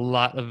we have a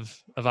lot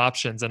of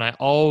options. And I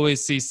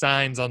always see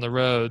signs on the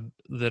road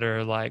that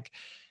are like,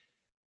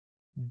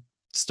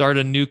 start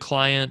a new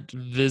client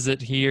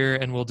visit here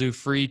and we'll do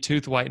free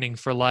tooth whitening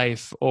for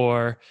life,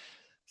 or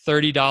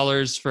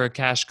 $30 for a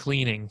cash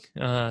cleaning,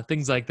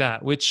 things like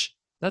that, which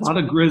that's a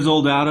lot of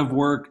grizzled out of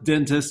work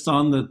dentists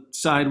on the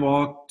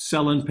sidewalk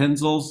selling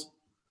pencils.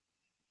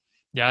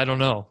 Yeah, I don't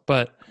know,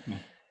 but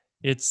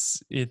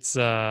it's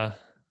so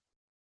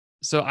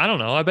I don't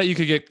know. I bet you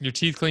could get your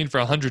teeth cleaned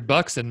for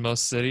 $100 in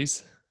most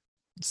cities.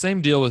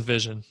 Same deal with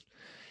vision.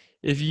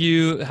 If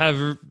you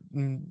have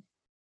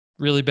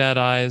really bad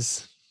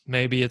eyes,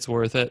 maybe it's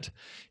worth it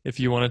if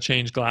you want to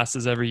change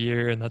glasses every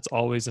year, and that's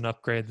always an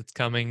upgrade that's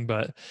coming.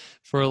 But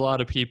for a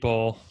lot of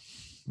people,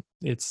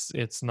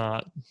 it's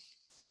not.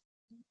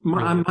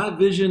 My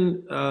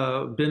vision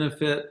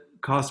benefit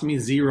cost me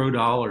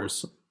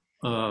 $0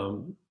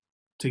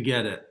 to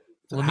get it.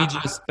 Let me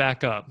just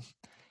back up.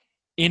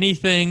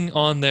 Anything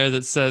on there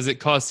that says it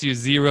costs you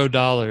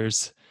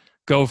 $0,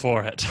 go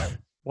for it.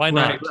 Why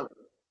not? Right.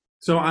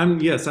 So I'm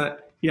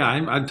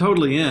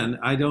totally in.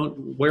 I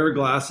don't wear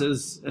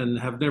glasses and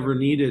have never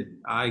needed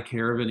eye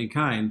care of any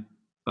kind.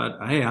 But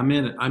hey, I'm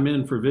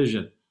in for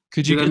vision.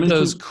 Could you get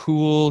those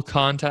cool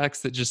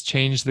contacts that just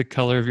change the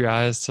color of your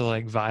eyes to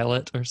like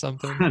violet or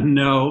something?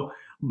 No,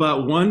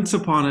 but once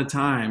upon a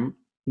time,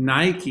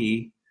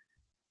 Nike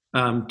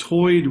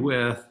toyed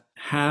with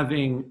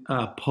having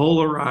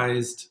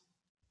polarized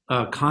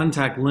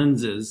contact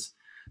lenses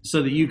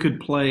so that you could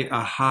play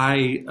a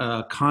high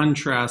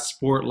contrast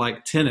sport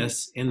like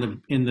tennis in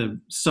the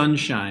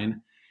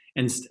sunshine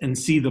and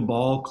see the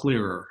ball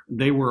clearer.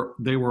 They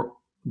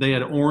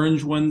had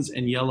orange ones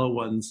and yellow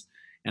ones,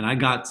 and I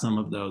got some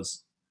of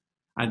those.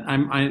 I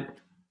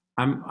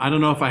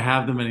don't know if I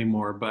have them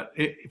anymore, but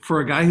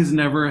for a guy who's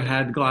never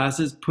had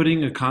glasses,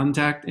 putting a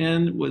contact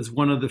in was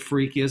one of the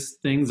freakiest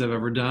things I've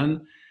ever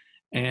done,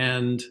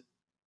 and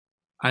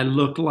I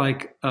looked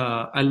like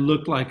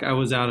I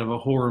was out of a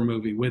horror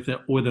movie with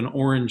an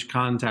orange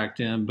contact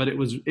in. But it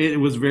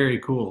was very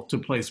cool to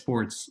play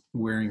sports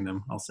wearing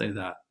them. I'll say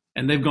that,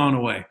 and they've gone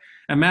away.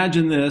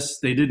 Imagine this: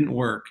 they didn't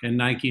work, and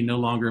Nike no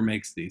longer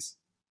makes these.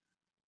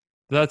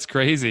 That's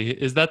crazy.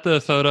 Is that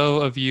the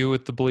photo of you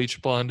with the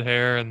bleach blonde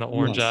hair and the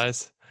orange Yes.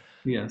 eyes?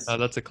 Yes. Oh,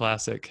 that's a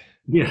classic.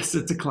 Yes,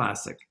 it's a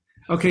classic.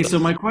 Okay, so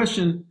my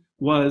question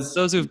was,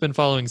 Those who've been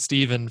following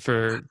Steven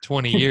for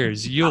 20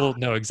 years, you'll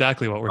know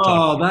exactly what we're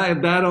oh,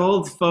 talking that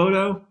old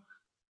photo.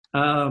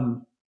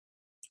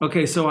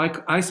 Okay, so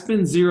I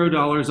spend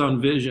 $0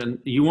 on vision.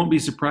 You won't be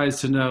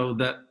surprised to know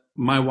that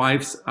my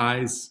wife's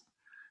eyes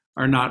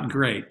are not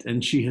great,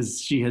 and she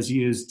has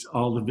used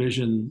all the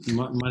vision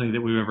money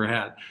that we've ever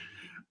had.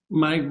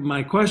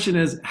 My question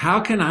is, how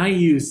can I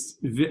use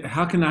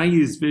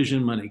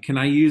vision money? Can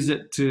I use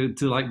it to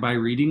like buy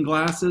reading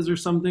glasses or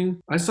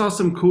something? I saw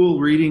some cool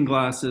reading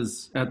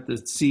glasses at the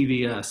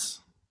CVS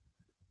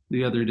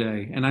the other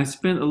day, and I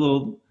spent a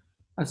little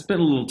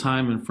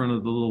time in front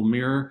of the little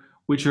mirror,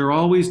 which are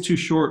always too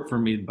short for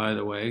me, by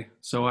the way.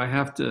 So I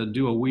have to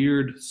do a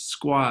weird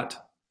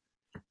squat.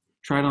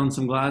 Tried on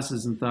some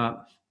glasses and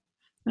thought,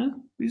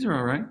 these are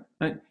all right.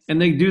 And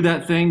they do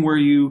that thing where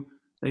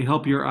they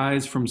help your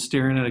eyes from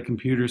staring at a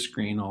computer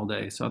screen all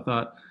day. So I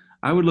thought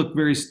I would look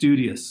very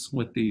studious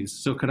with these.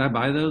 So could I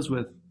buy those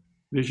with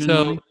vision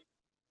money? So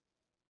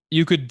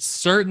you could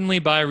certainly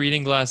buy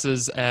reading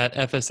glasses at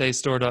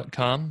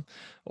fsastore.com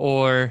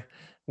or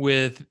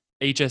with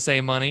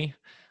HSA money.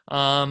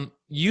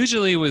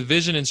 Usually with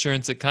vision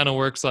insurance, it kind of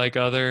works like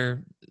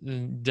other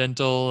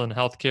dental and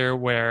healthcare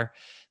where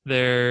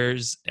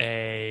there's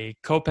a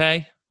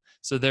copay.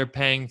 So they're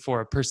paying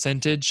for a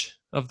percentage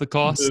of the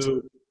cost,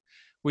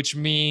 which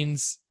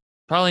means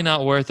probably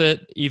not worth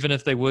it, even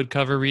if they would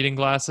cover reading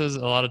glasses.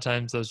 A lot of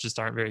times those just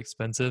aren't very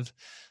expensive.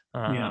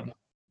 Yeah.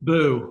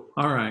 Boo.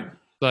 All right.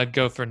 So I'd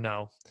go for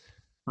no.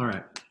 All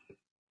right.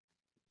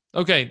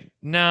 Okay,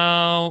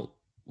 now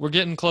we're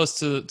getting close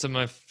to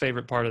my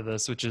favorite part of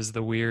this, which is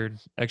the weird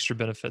extra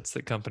benefits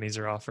that companies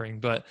are offering.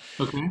 But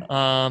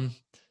okay.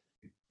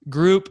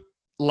 Group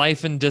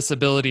life and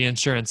disability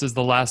insurance is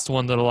the last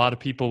one that a lot of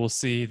people will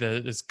see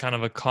that is kind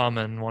of a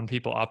common one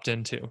people opt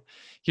into.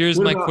 Here's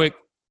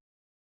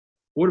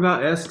What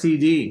about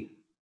STD?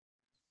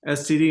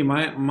 STD,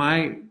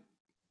 my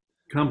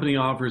company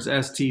offers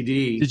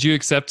STD. Did you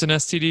accept an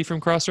STD from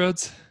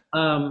Crossroads?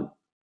 Well,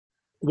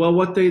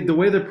 the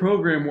way the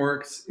program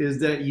works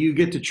is that you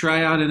get to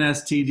try out an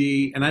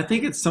STD, and I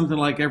think it's something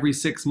like every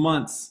 6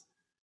 months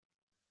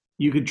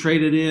you could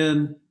trade it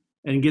in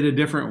and get a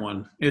different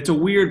one. It's a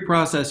weird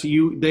process.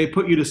 They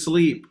put you to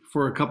sleep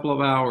for a couple of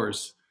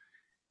hours.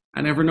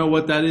 I never know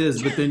what that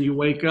is, but then you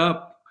wake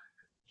up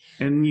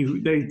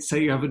and they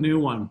say you have a new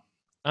one.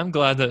 I'm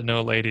glad that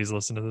no ladies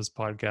listen to this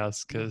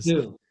podcast because,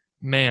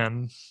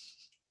 man,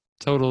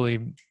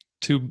 totally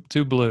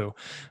too blue.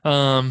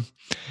 In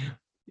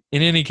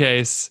any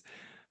case,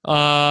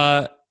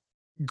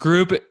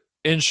 group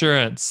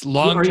insurance,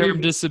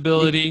 long-term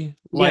disability,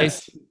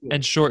 life,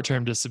 and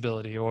short-term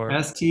disability, or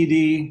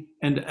STD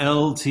and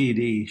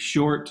LTD,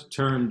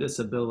 short-term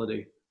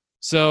disability.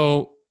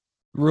 So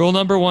rule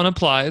number 1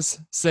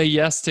 applies. Say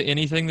yes to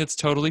anything that's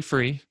totally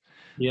free.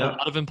 Yeah. A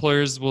lot of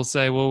employers will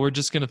say, well, we're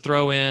just going to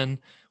throw in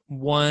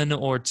 1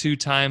 or 2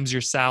 times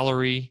your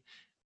salary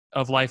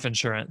of life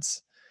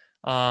insurance.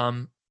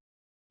 And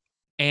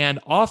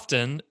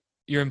often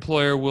your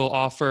employer will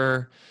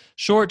offer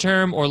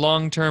short-term or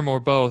long-term or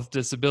both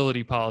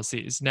disability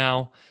policies.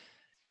 Now,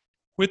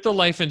 with the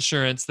life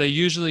insurance, they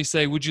usually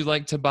say, would you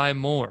like to buy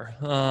more?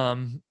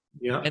 And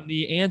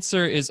the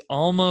answer is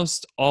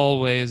almost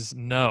always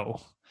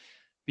no,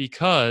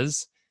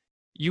 because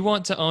you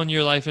want to own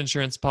your life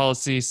insurance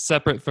policy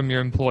separate from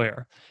your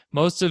employer.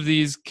 Most of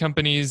these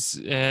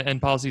companies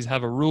and policies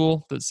have a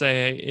rule that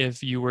say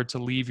if you were to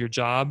leave your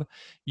job,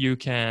 you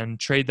can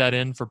trade that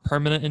in for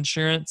permanent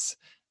insurance.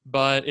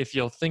 But if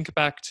you'll think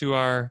back to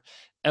our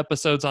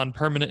episodes on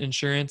permanent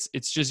insurance,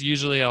 it's just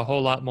usually a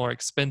whole lot more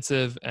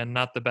expensive and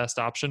not the best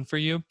option for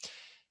you.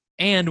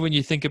 And when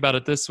you think about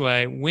it this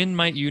way, when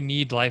might you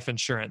need life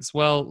insurance?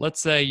 Well,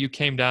 let's say you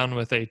came down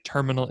with a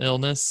terminal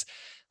illness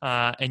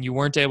and you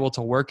weren't able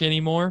to work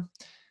anymore.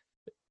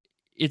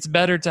 It's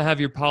better to have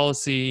your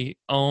policy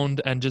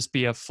owned and just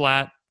be a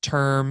flat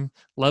term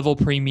level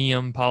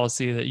premium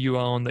policy that you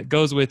own that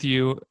goes with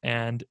you.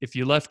 And if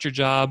you left your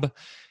job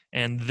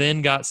and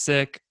then got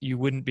sick, you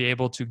wouldn't be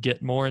able to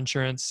get more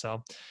insurance.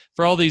 So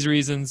for all these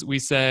reasons, we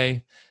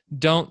say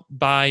don't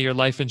buy your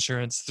life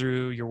insurance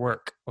through your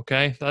work,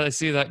 okay? I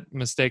see that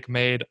mistake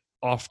made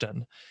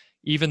often.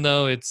 even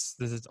though this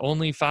is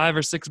only $5 or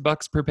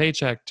 $6 per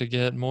paycheck to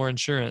get more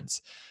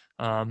insurance.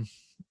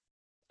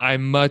 I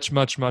much,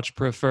 much, much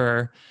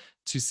prefer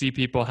to see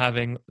people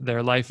having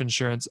their life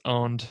insurance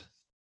owned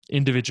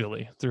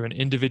individually through an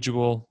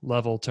individual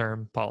level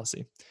term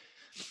policy.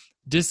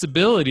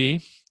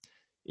 Disability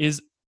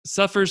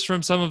suffers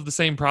from some of the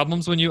same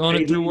problems when you own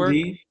it through work.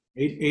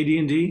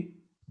 AD&D?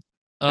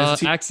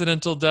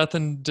 Accidental death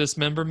and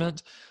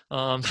dismemberment.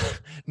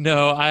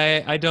 No,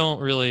 I don't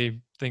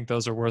really think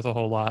those are worth a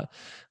whole lot.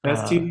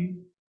 STD?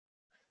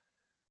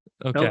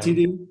 Okay.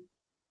 LTD?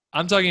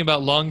 I'm talking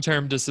about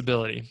long-term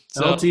disability.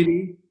 So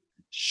LTD?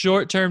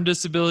 short-term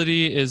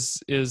disability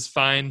is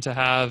fine to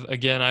have.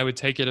 Again, I would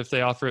take it if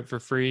they offer it for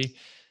free.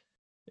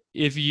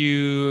 If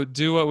you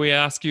do what we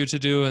ask you to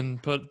do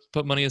and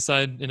put money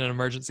aside in an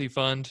emergency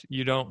fund,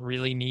 you don't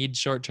really need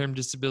short-term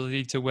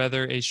disability to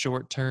weather a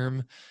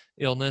short-term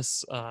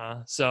illness.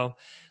 So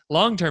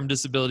long-term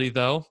disability,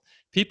 though,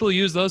 people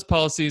use those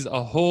policies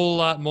a whole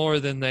lot more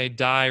than they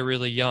die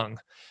really young.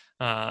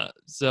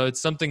 So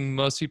it's something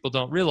most people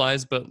don't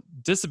realize, but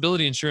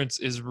disability insurance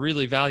is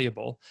really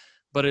valuable,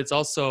 but it's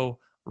also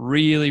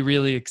really,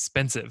 really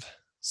expensive.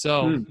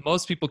 So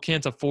most people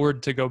can't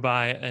afford to go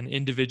buy an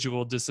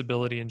individual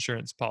disability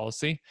insurance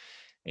policy.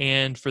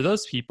 And for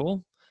those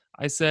people,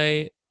 I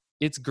say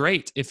it's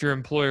great if your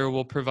employer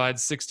will provide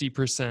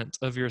 60%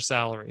 of your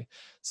salary,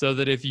 so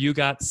that if you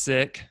got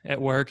sick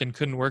at work and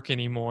couldn't work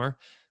anymore,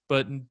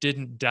 but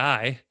didn't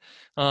die,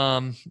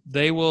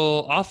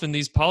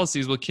 these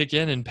policies will kick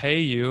in and pay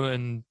you.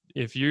 And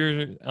if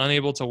you're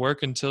unable to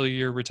work until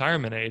your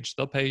retirement age,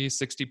 they'll pay you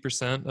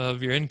 60%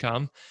 of your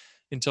income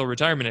until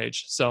retirement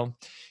age. So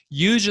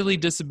usually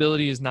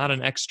disability is not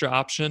an extra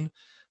option,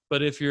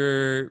 but if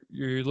you're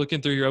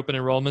looking through your open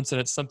enrollments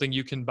and it's something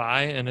you can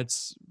buy and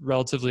it's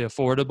relatively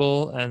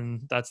affordable,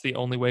 and that's the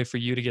only way for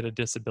you to get a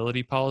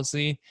disability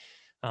policy,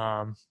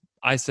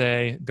 I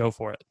say go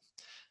for it.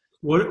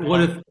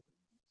 What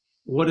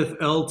if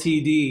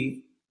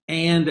LTD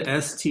and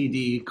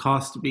STD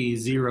cost me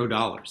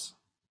 $0?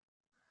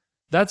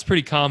 That's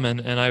pretty common,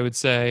 and I would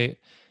say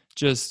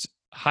just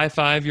high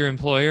five your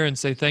employer and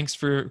say thanks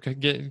for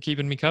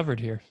keeping me covered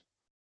here.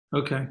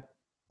 Okay.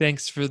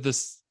 Thanks for the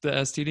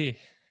STD.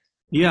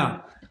 Yeah,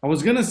 I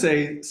was gonna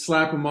say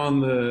slap them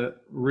on the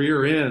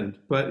rear end,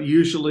 but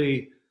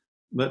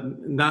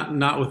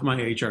not with my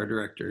HR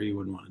director. He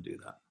wouldn't want to do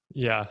that.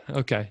 Yeah.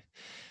 Okay.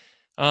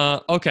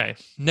 Okay.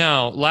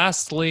 Now,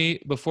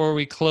 lastly, before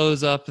we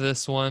close up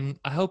this one,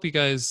 I hope you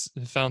guys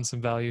found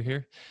some value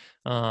here.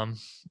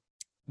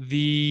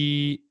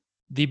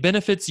 The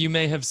benefits you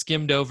may have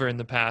skimmed over in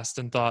the past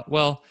and thought,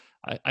 well,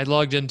 I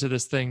logged into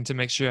this thing to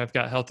make sure I've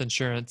got health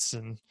insurance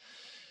and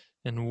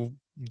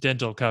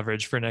dental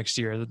coverage for next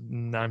year,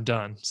 and I'm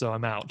done, so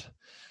I'm out.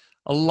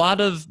 A lot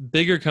of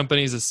bigger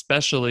companies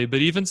especially, but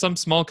even some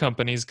small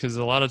companies, because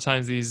a lot of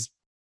times these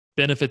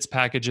benefits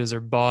packages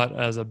are bought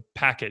as a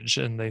package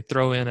and they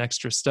throw in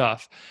extra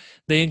stuff.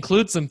 They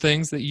include some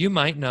things that you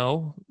might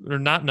know or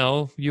not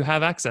know you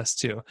have access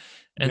to.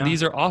 And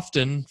these are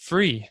often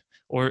free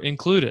or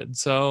included.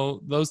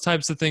 So those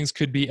types of things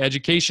could be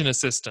education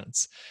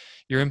assistance.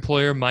 Your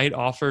employer might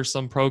offer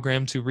some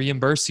program to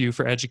reimburse you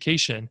for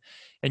education,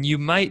 and you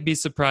might be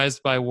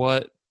surprised by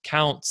what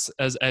counts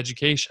as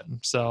education.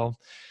 So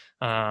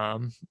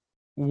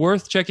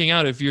worth checking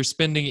out if you're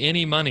spending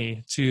any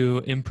money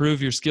to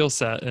improve your skill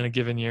set in a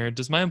given year.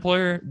 Does my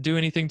employer do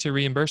anything to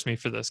reimburse me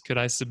for this? Could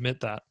I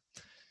submit that?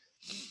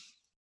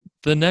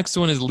 The next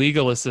one is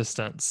legal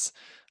assistance.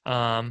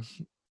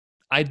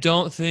 I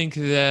don't think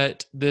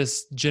that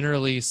this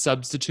generally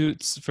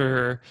substitutes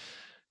for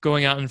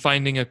going out and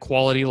finding a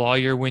quality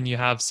lawyer when you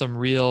have some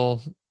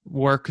real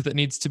work that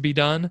needs to be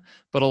done.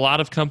 But a lot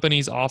of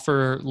companies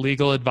offer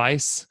legal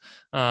advice,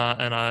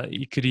 and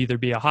it could either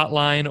be a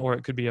hotline or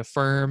it could be a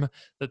firm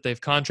that they've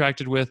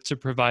contracted with to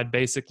provide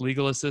basic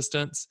legal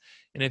assistance.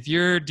 And if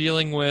you're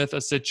dealing with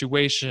a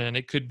situation,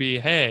 it could be,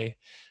 hey,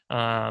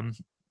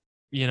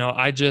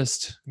 I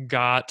just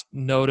got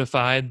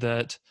notified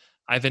that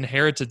I've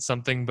inherited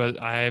something,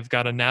 but I've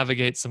got to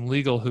navigate some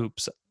legal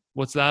hoops.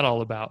 What's that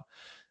all about?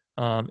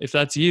 If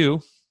that's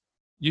you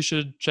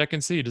should check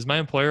and see, does my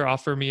employer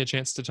offer me a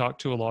chance to talk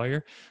to a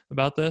lawyer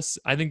about this?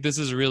 I think this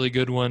is a really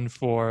good one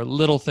for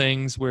little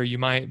things where you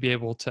might be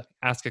able to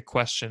ask a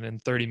question in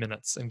 30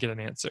 minutes and get an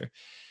answer.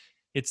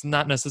 It's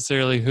not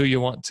necessarily who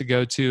you want to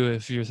go to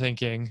if you're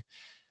thinking,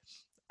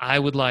 I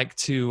would like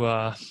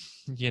to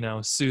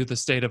sue the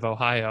state of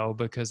Ohio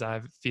because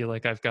I feel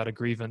like I've got a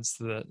grievance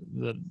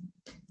that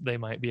they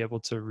might be able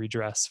to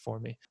redress for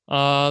me.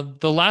 The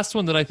last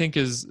one that I think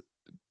is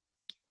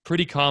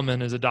pretty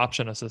common is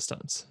adoption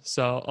assistance.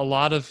 So a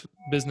lot of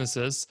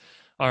businesses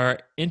are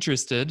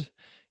interested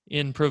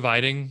in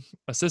providing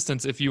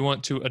assistance if you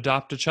want to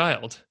adopt a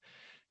child.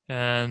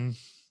 And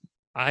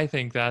I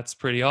think that's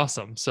pretty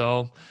awesome.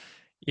 So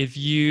if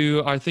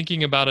you are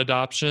thinking about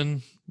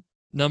adoption,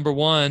 number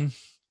one,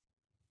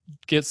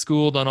 get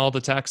schooled on all the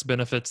tax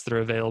benefits that are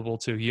available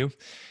to you.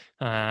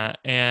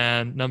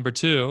 And number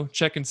two,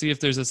 check and see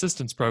if there's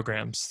assistance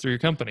programs through your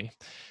company.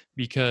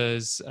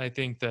 because I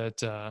think that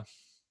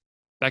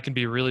that can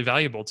be really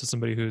valuable to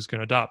somebody who's going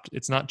to adopt.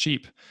 It's not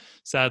cheap,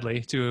 sadly,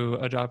 to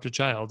adopt a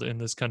child in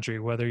this country,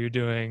 whether you're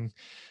doing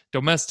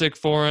domestic,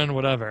 foreign,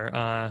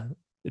 whatever.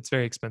 It's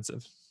very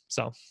expensive.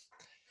 So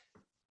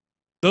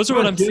those are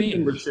what I'm Gym seeing.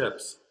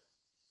 memberships.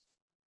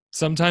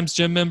 Sometimes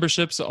gym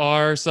memberships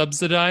are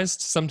subsidized.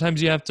 Sometimes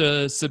you have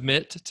to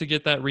submit to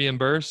get that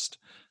reimbursed.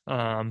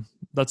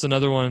 That's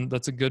another one.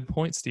 That's a good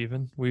point,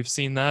 Stephen. We've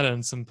seen that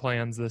in some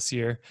plans this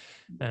year.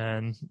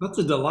 And that's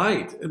a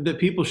delight that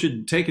people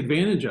should take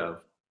advantage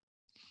of.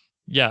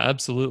 Yeah,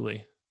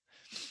 absolutely.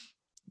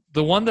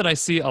 The one that I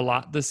see a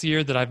lot this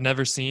year that I've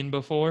never seen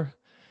before,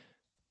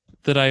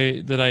 that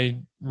I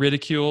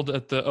ridiculed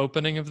at the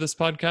opening of this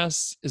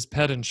podcast, is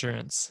pet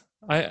insurance.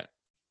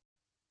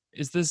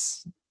 Is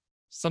this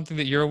something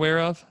that you're aware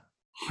of?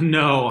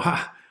 No,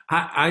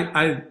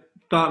 I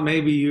thought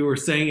maybe you were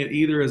saying it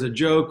either as a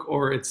joke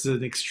or it's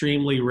an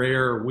extremely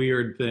rare,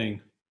 weird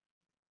thing.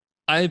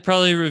 I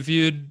probably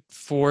reviewed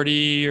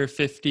 40 or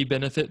 50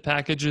 benefit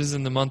packages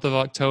in the month of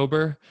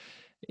October,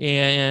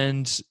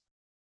 and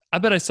I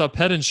bet I saw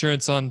pet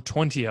insurance on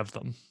 20 of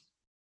them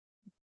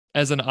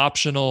as an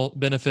optional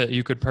benefit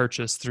you could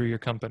purchase through your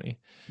company.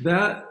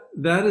 That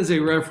is a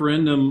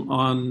referendum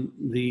on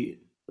the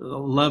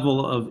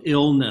level of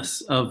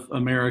illness of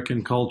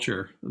American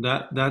culture.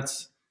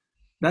 That's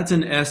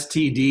an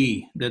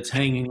STD that's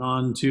hanging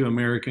on to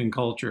American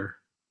culture,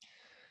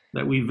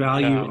 that we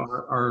value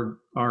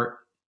our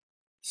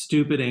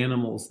stupid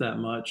animals that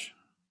much.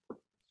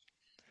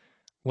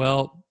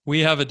 Well, we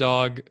have a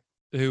dog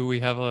who we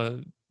have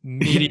a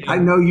medium I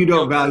know you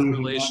don't value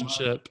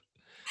relationship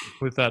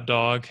with that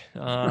dog.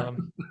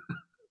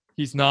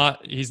 He's not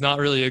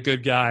really a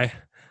good guy.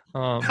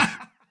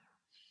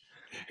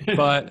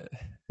 But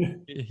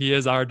he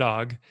is our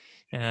dog.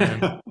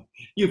 And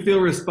you feel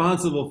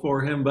responsible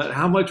for him, but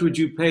how much would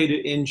you pay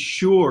to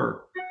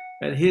ensure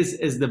that his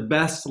is the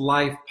best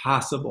life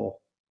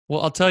possible?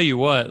 Well, I'll tell you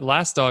what,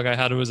 last dog I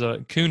had was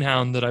a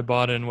coonhound that I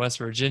bought in West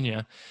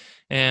Virginia.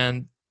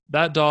 And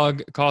that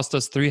dog cost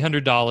us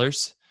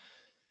 $300.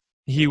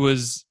 She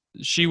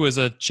was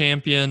a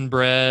champion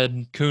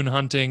bred coon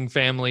hunting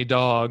family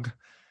dog.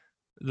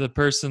 The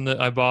person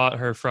that I bought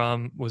her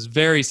from was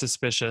very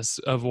suspicious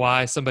of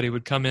why somebody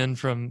would come in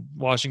from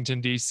Washington,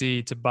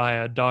 D.C. to buy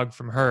a dog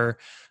from her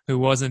who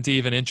wasn't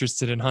even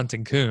interested in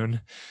hunting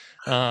coon.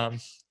 But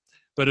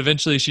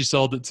eventually she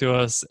sold it to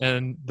us,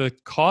 and the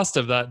cost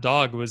of that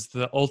dog was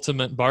the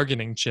ultimate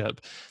bargaining chip,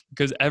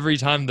 because every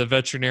time the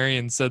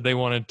veterinarian said they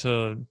wanted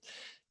to,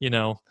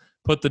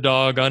 put the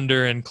dog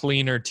under and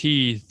clean her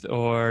teeth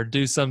or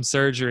do some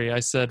surgery, I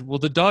said, well,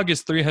 the dog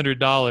is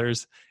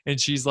 $300 and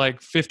she's like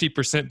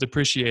 50%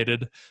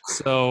 depreciated.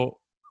 So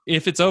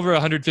if it's over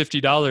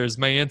 $150,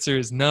 my answer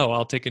is no,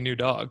 I'll take a new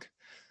dog.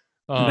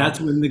 That's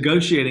when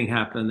negotiating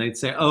happened. They'd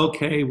say,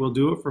 okay, we'll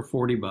do it for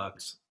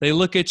 $40. They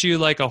look at you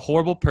like a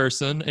horrible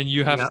person, and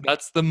you have,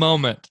 that's the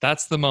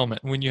moment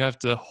when you have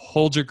to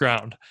hold your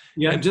ground.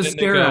 Yeah. And just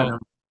stare at them.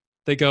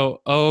 They go,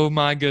 oh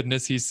my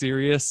goodness, he's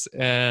serious.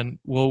 And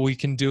well, we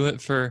can do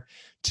it for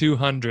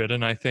 $200.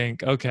 And I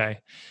think, okay,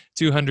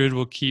 $200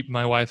 will keep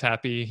my wife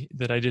happy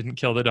that I didn't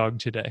kill the dog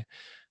today.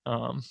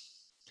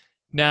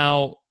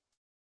 Now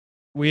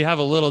we have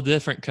a little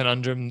different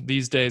conundrum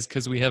these days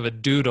because we have a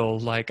doodle.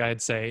 Like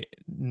I'd say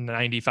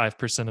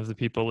 95% of the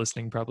people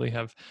listening probably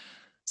have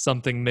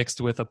something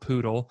mixed with a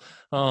poodle.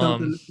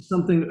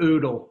 Something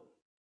oodle.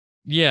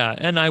 Yeah,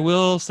 and I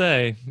will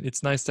say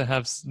it's nice to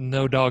have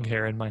no dog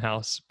hair in my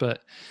house,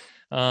 but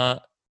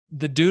the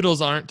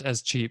doodles aren't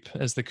as cheap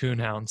as the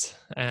coonhounds.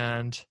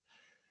 And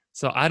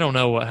so I don't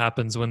know what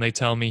happens when they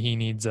tell me he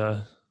needs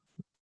a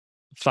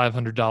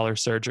 $500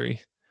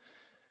 surgery.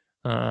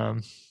 I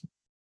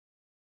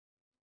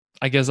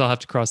guess I'll have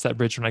to cross that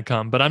bridge when I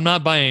come, but I'm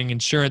not buying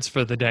insurance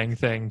for the dang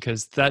thing,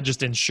 because that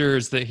just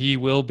ensures that he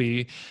will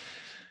be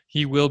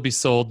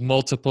sold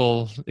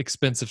multiple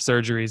expensive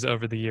surgeries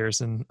over the years.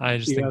 And I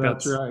just think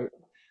that's right.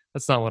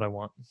 That's not what I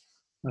want.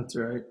 That's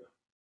right.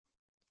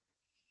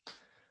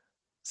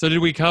 So did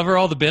we cover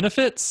all the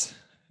benefits?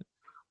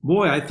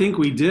 Boy, I think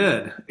we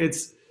did.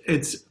 It's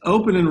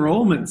open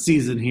enrollment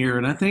season here,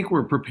 and I think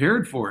we're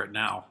prepared for it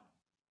now.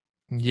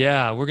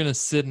 Yeah, we're going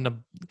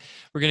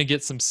to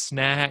get some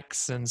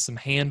snacks and some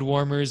hand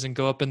warmers and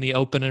go up in the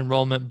open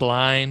enrollment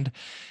blind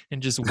and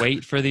just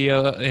wait for the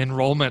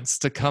enrollments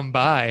to come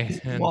by.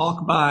 And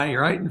walk by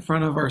right in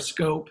front of our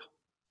scope.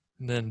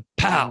 And then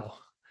pow.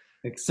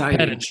 Exciting.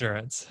 Pet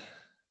insurance.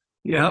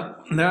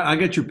 Yep. I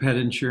got your pet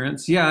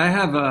insurance. Yeah,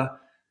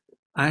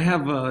 I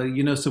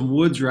have some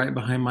woods right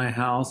behind my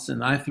house,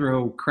 and I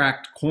throw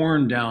cracked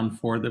corn down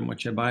for them,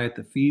 which I buy at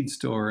the feed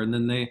store. And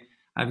then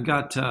I've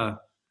got a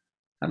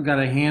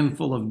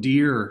handful of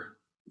deer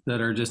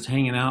that are just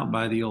hanging out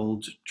by the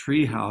old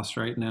tree house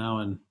right now.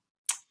 And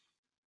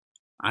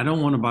I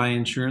don't want to buy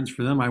insurance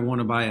for them. I want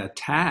to buy a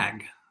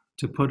tag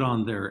to put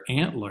on their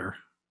antler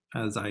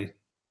as I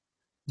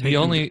take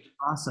them to the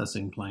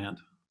processing plant.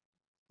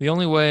 The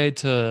only way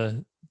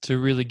to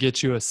really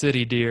get you a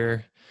city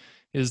deer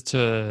is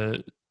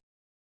to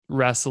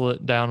wrestle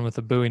it down with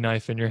a Bowie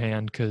knife in your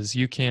hand, because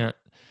you can't.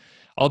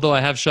 Although I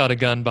have shot a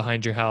gun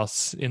behind your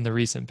house in the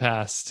recent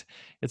past,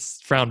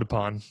 it's frowned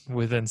upon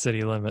within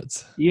city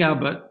limits. Yeah,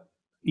 but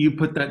you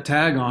put that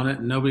tag on it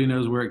and nobody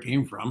knows where it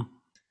came from.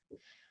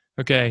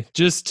 Okay,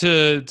 just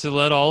to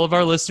let all of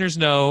our listeners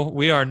know,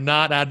 we are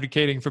not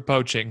advocating for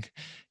poaching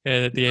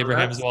at the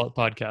Abraham's Wallet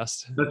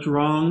podcast. That's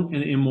wrong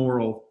and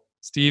immoral.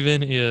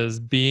 Stephen is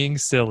being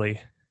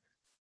silly.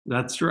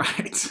 That's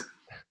right.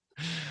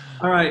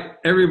 All right,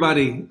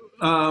 everybody.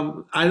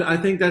 I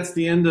think that's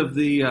the end of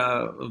the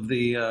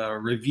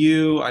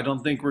review. I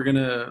don't think we're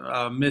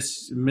gonna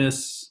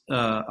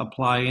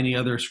apply any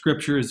other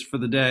scriptures for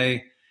the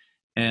day,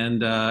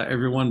 and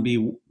everyone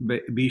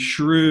be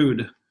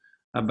shrewd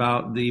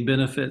about the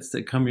benefits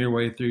that come your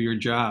way through your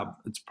job.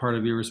 It's part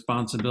of your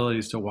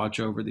responsibilities to watch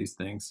over these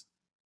things.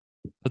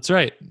 That's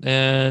right.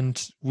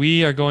 And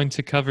we are going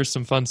to cover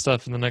some fun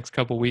stuff in the next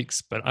couple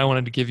weeks, but I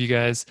wanted to give you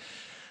guys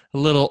a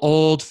little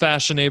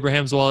old-fashioned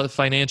Abraham's Wallet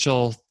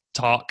financial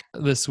talk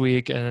this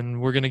week, and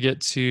we're going to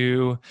get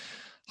to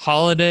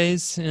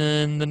holidays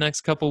in the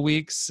next couple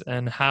weeks,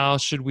 and how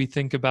should we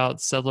think about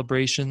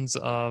celebrations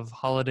of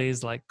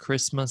holidays like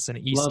Christmas and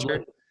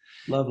Easter.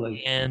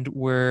 Lovely. And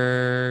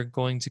we're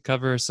going to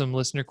cover some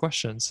listener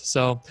questions.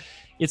 So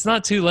it's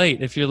not too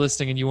late if you're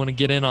listening and you want to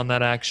get in on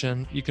that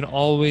action. You can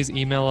always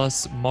email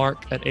us,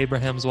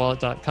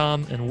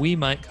 mark@abrahamswallet.com, and we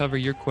might cover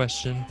your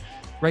question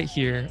right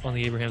here on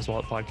the Abraham's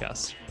Wallet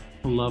podcast.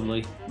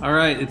 Lovely. All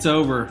right, it's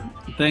over.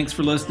 Thanks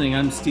for listening.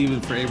 I'm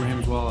Stephen for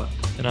Abraham's Wallet.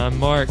 And I'm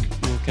Mark.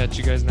 We'll catch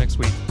you guys next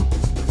week.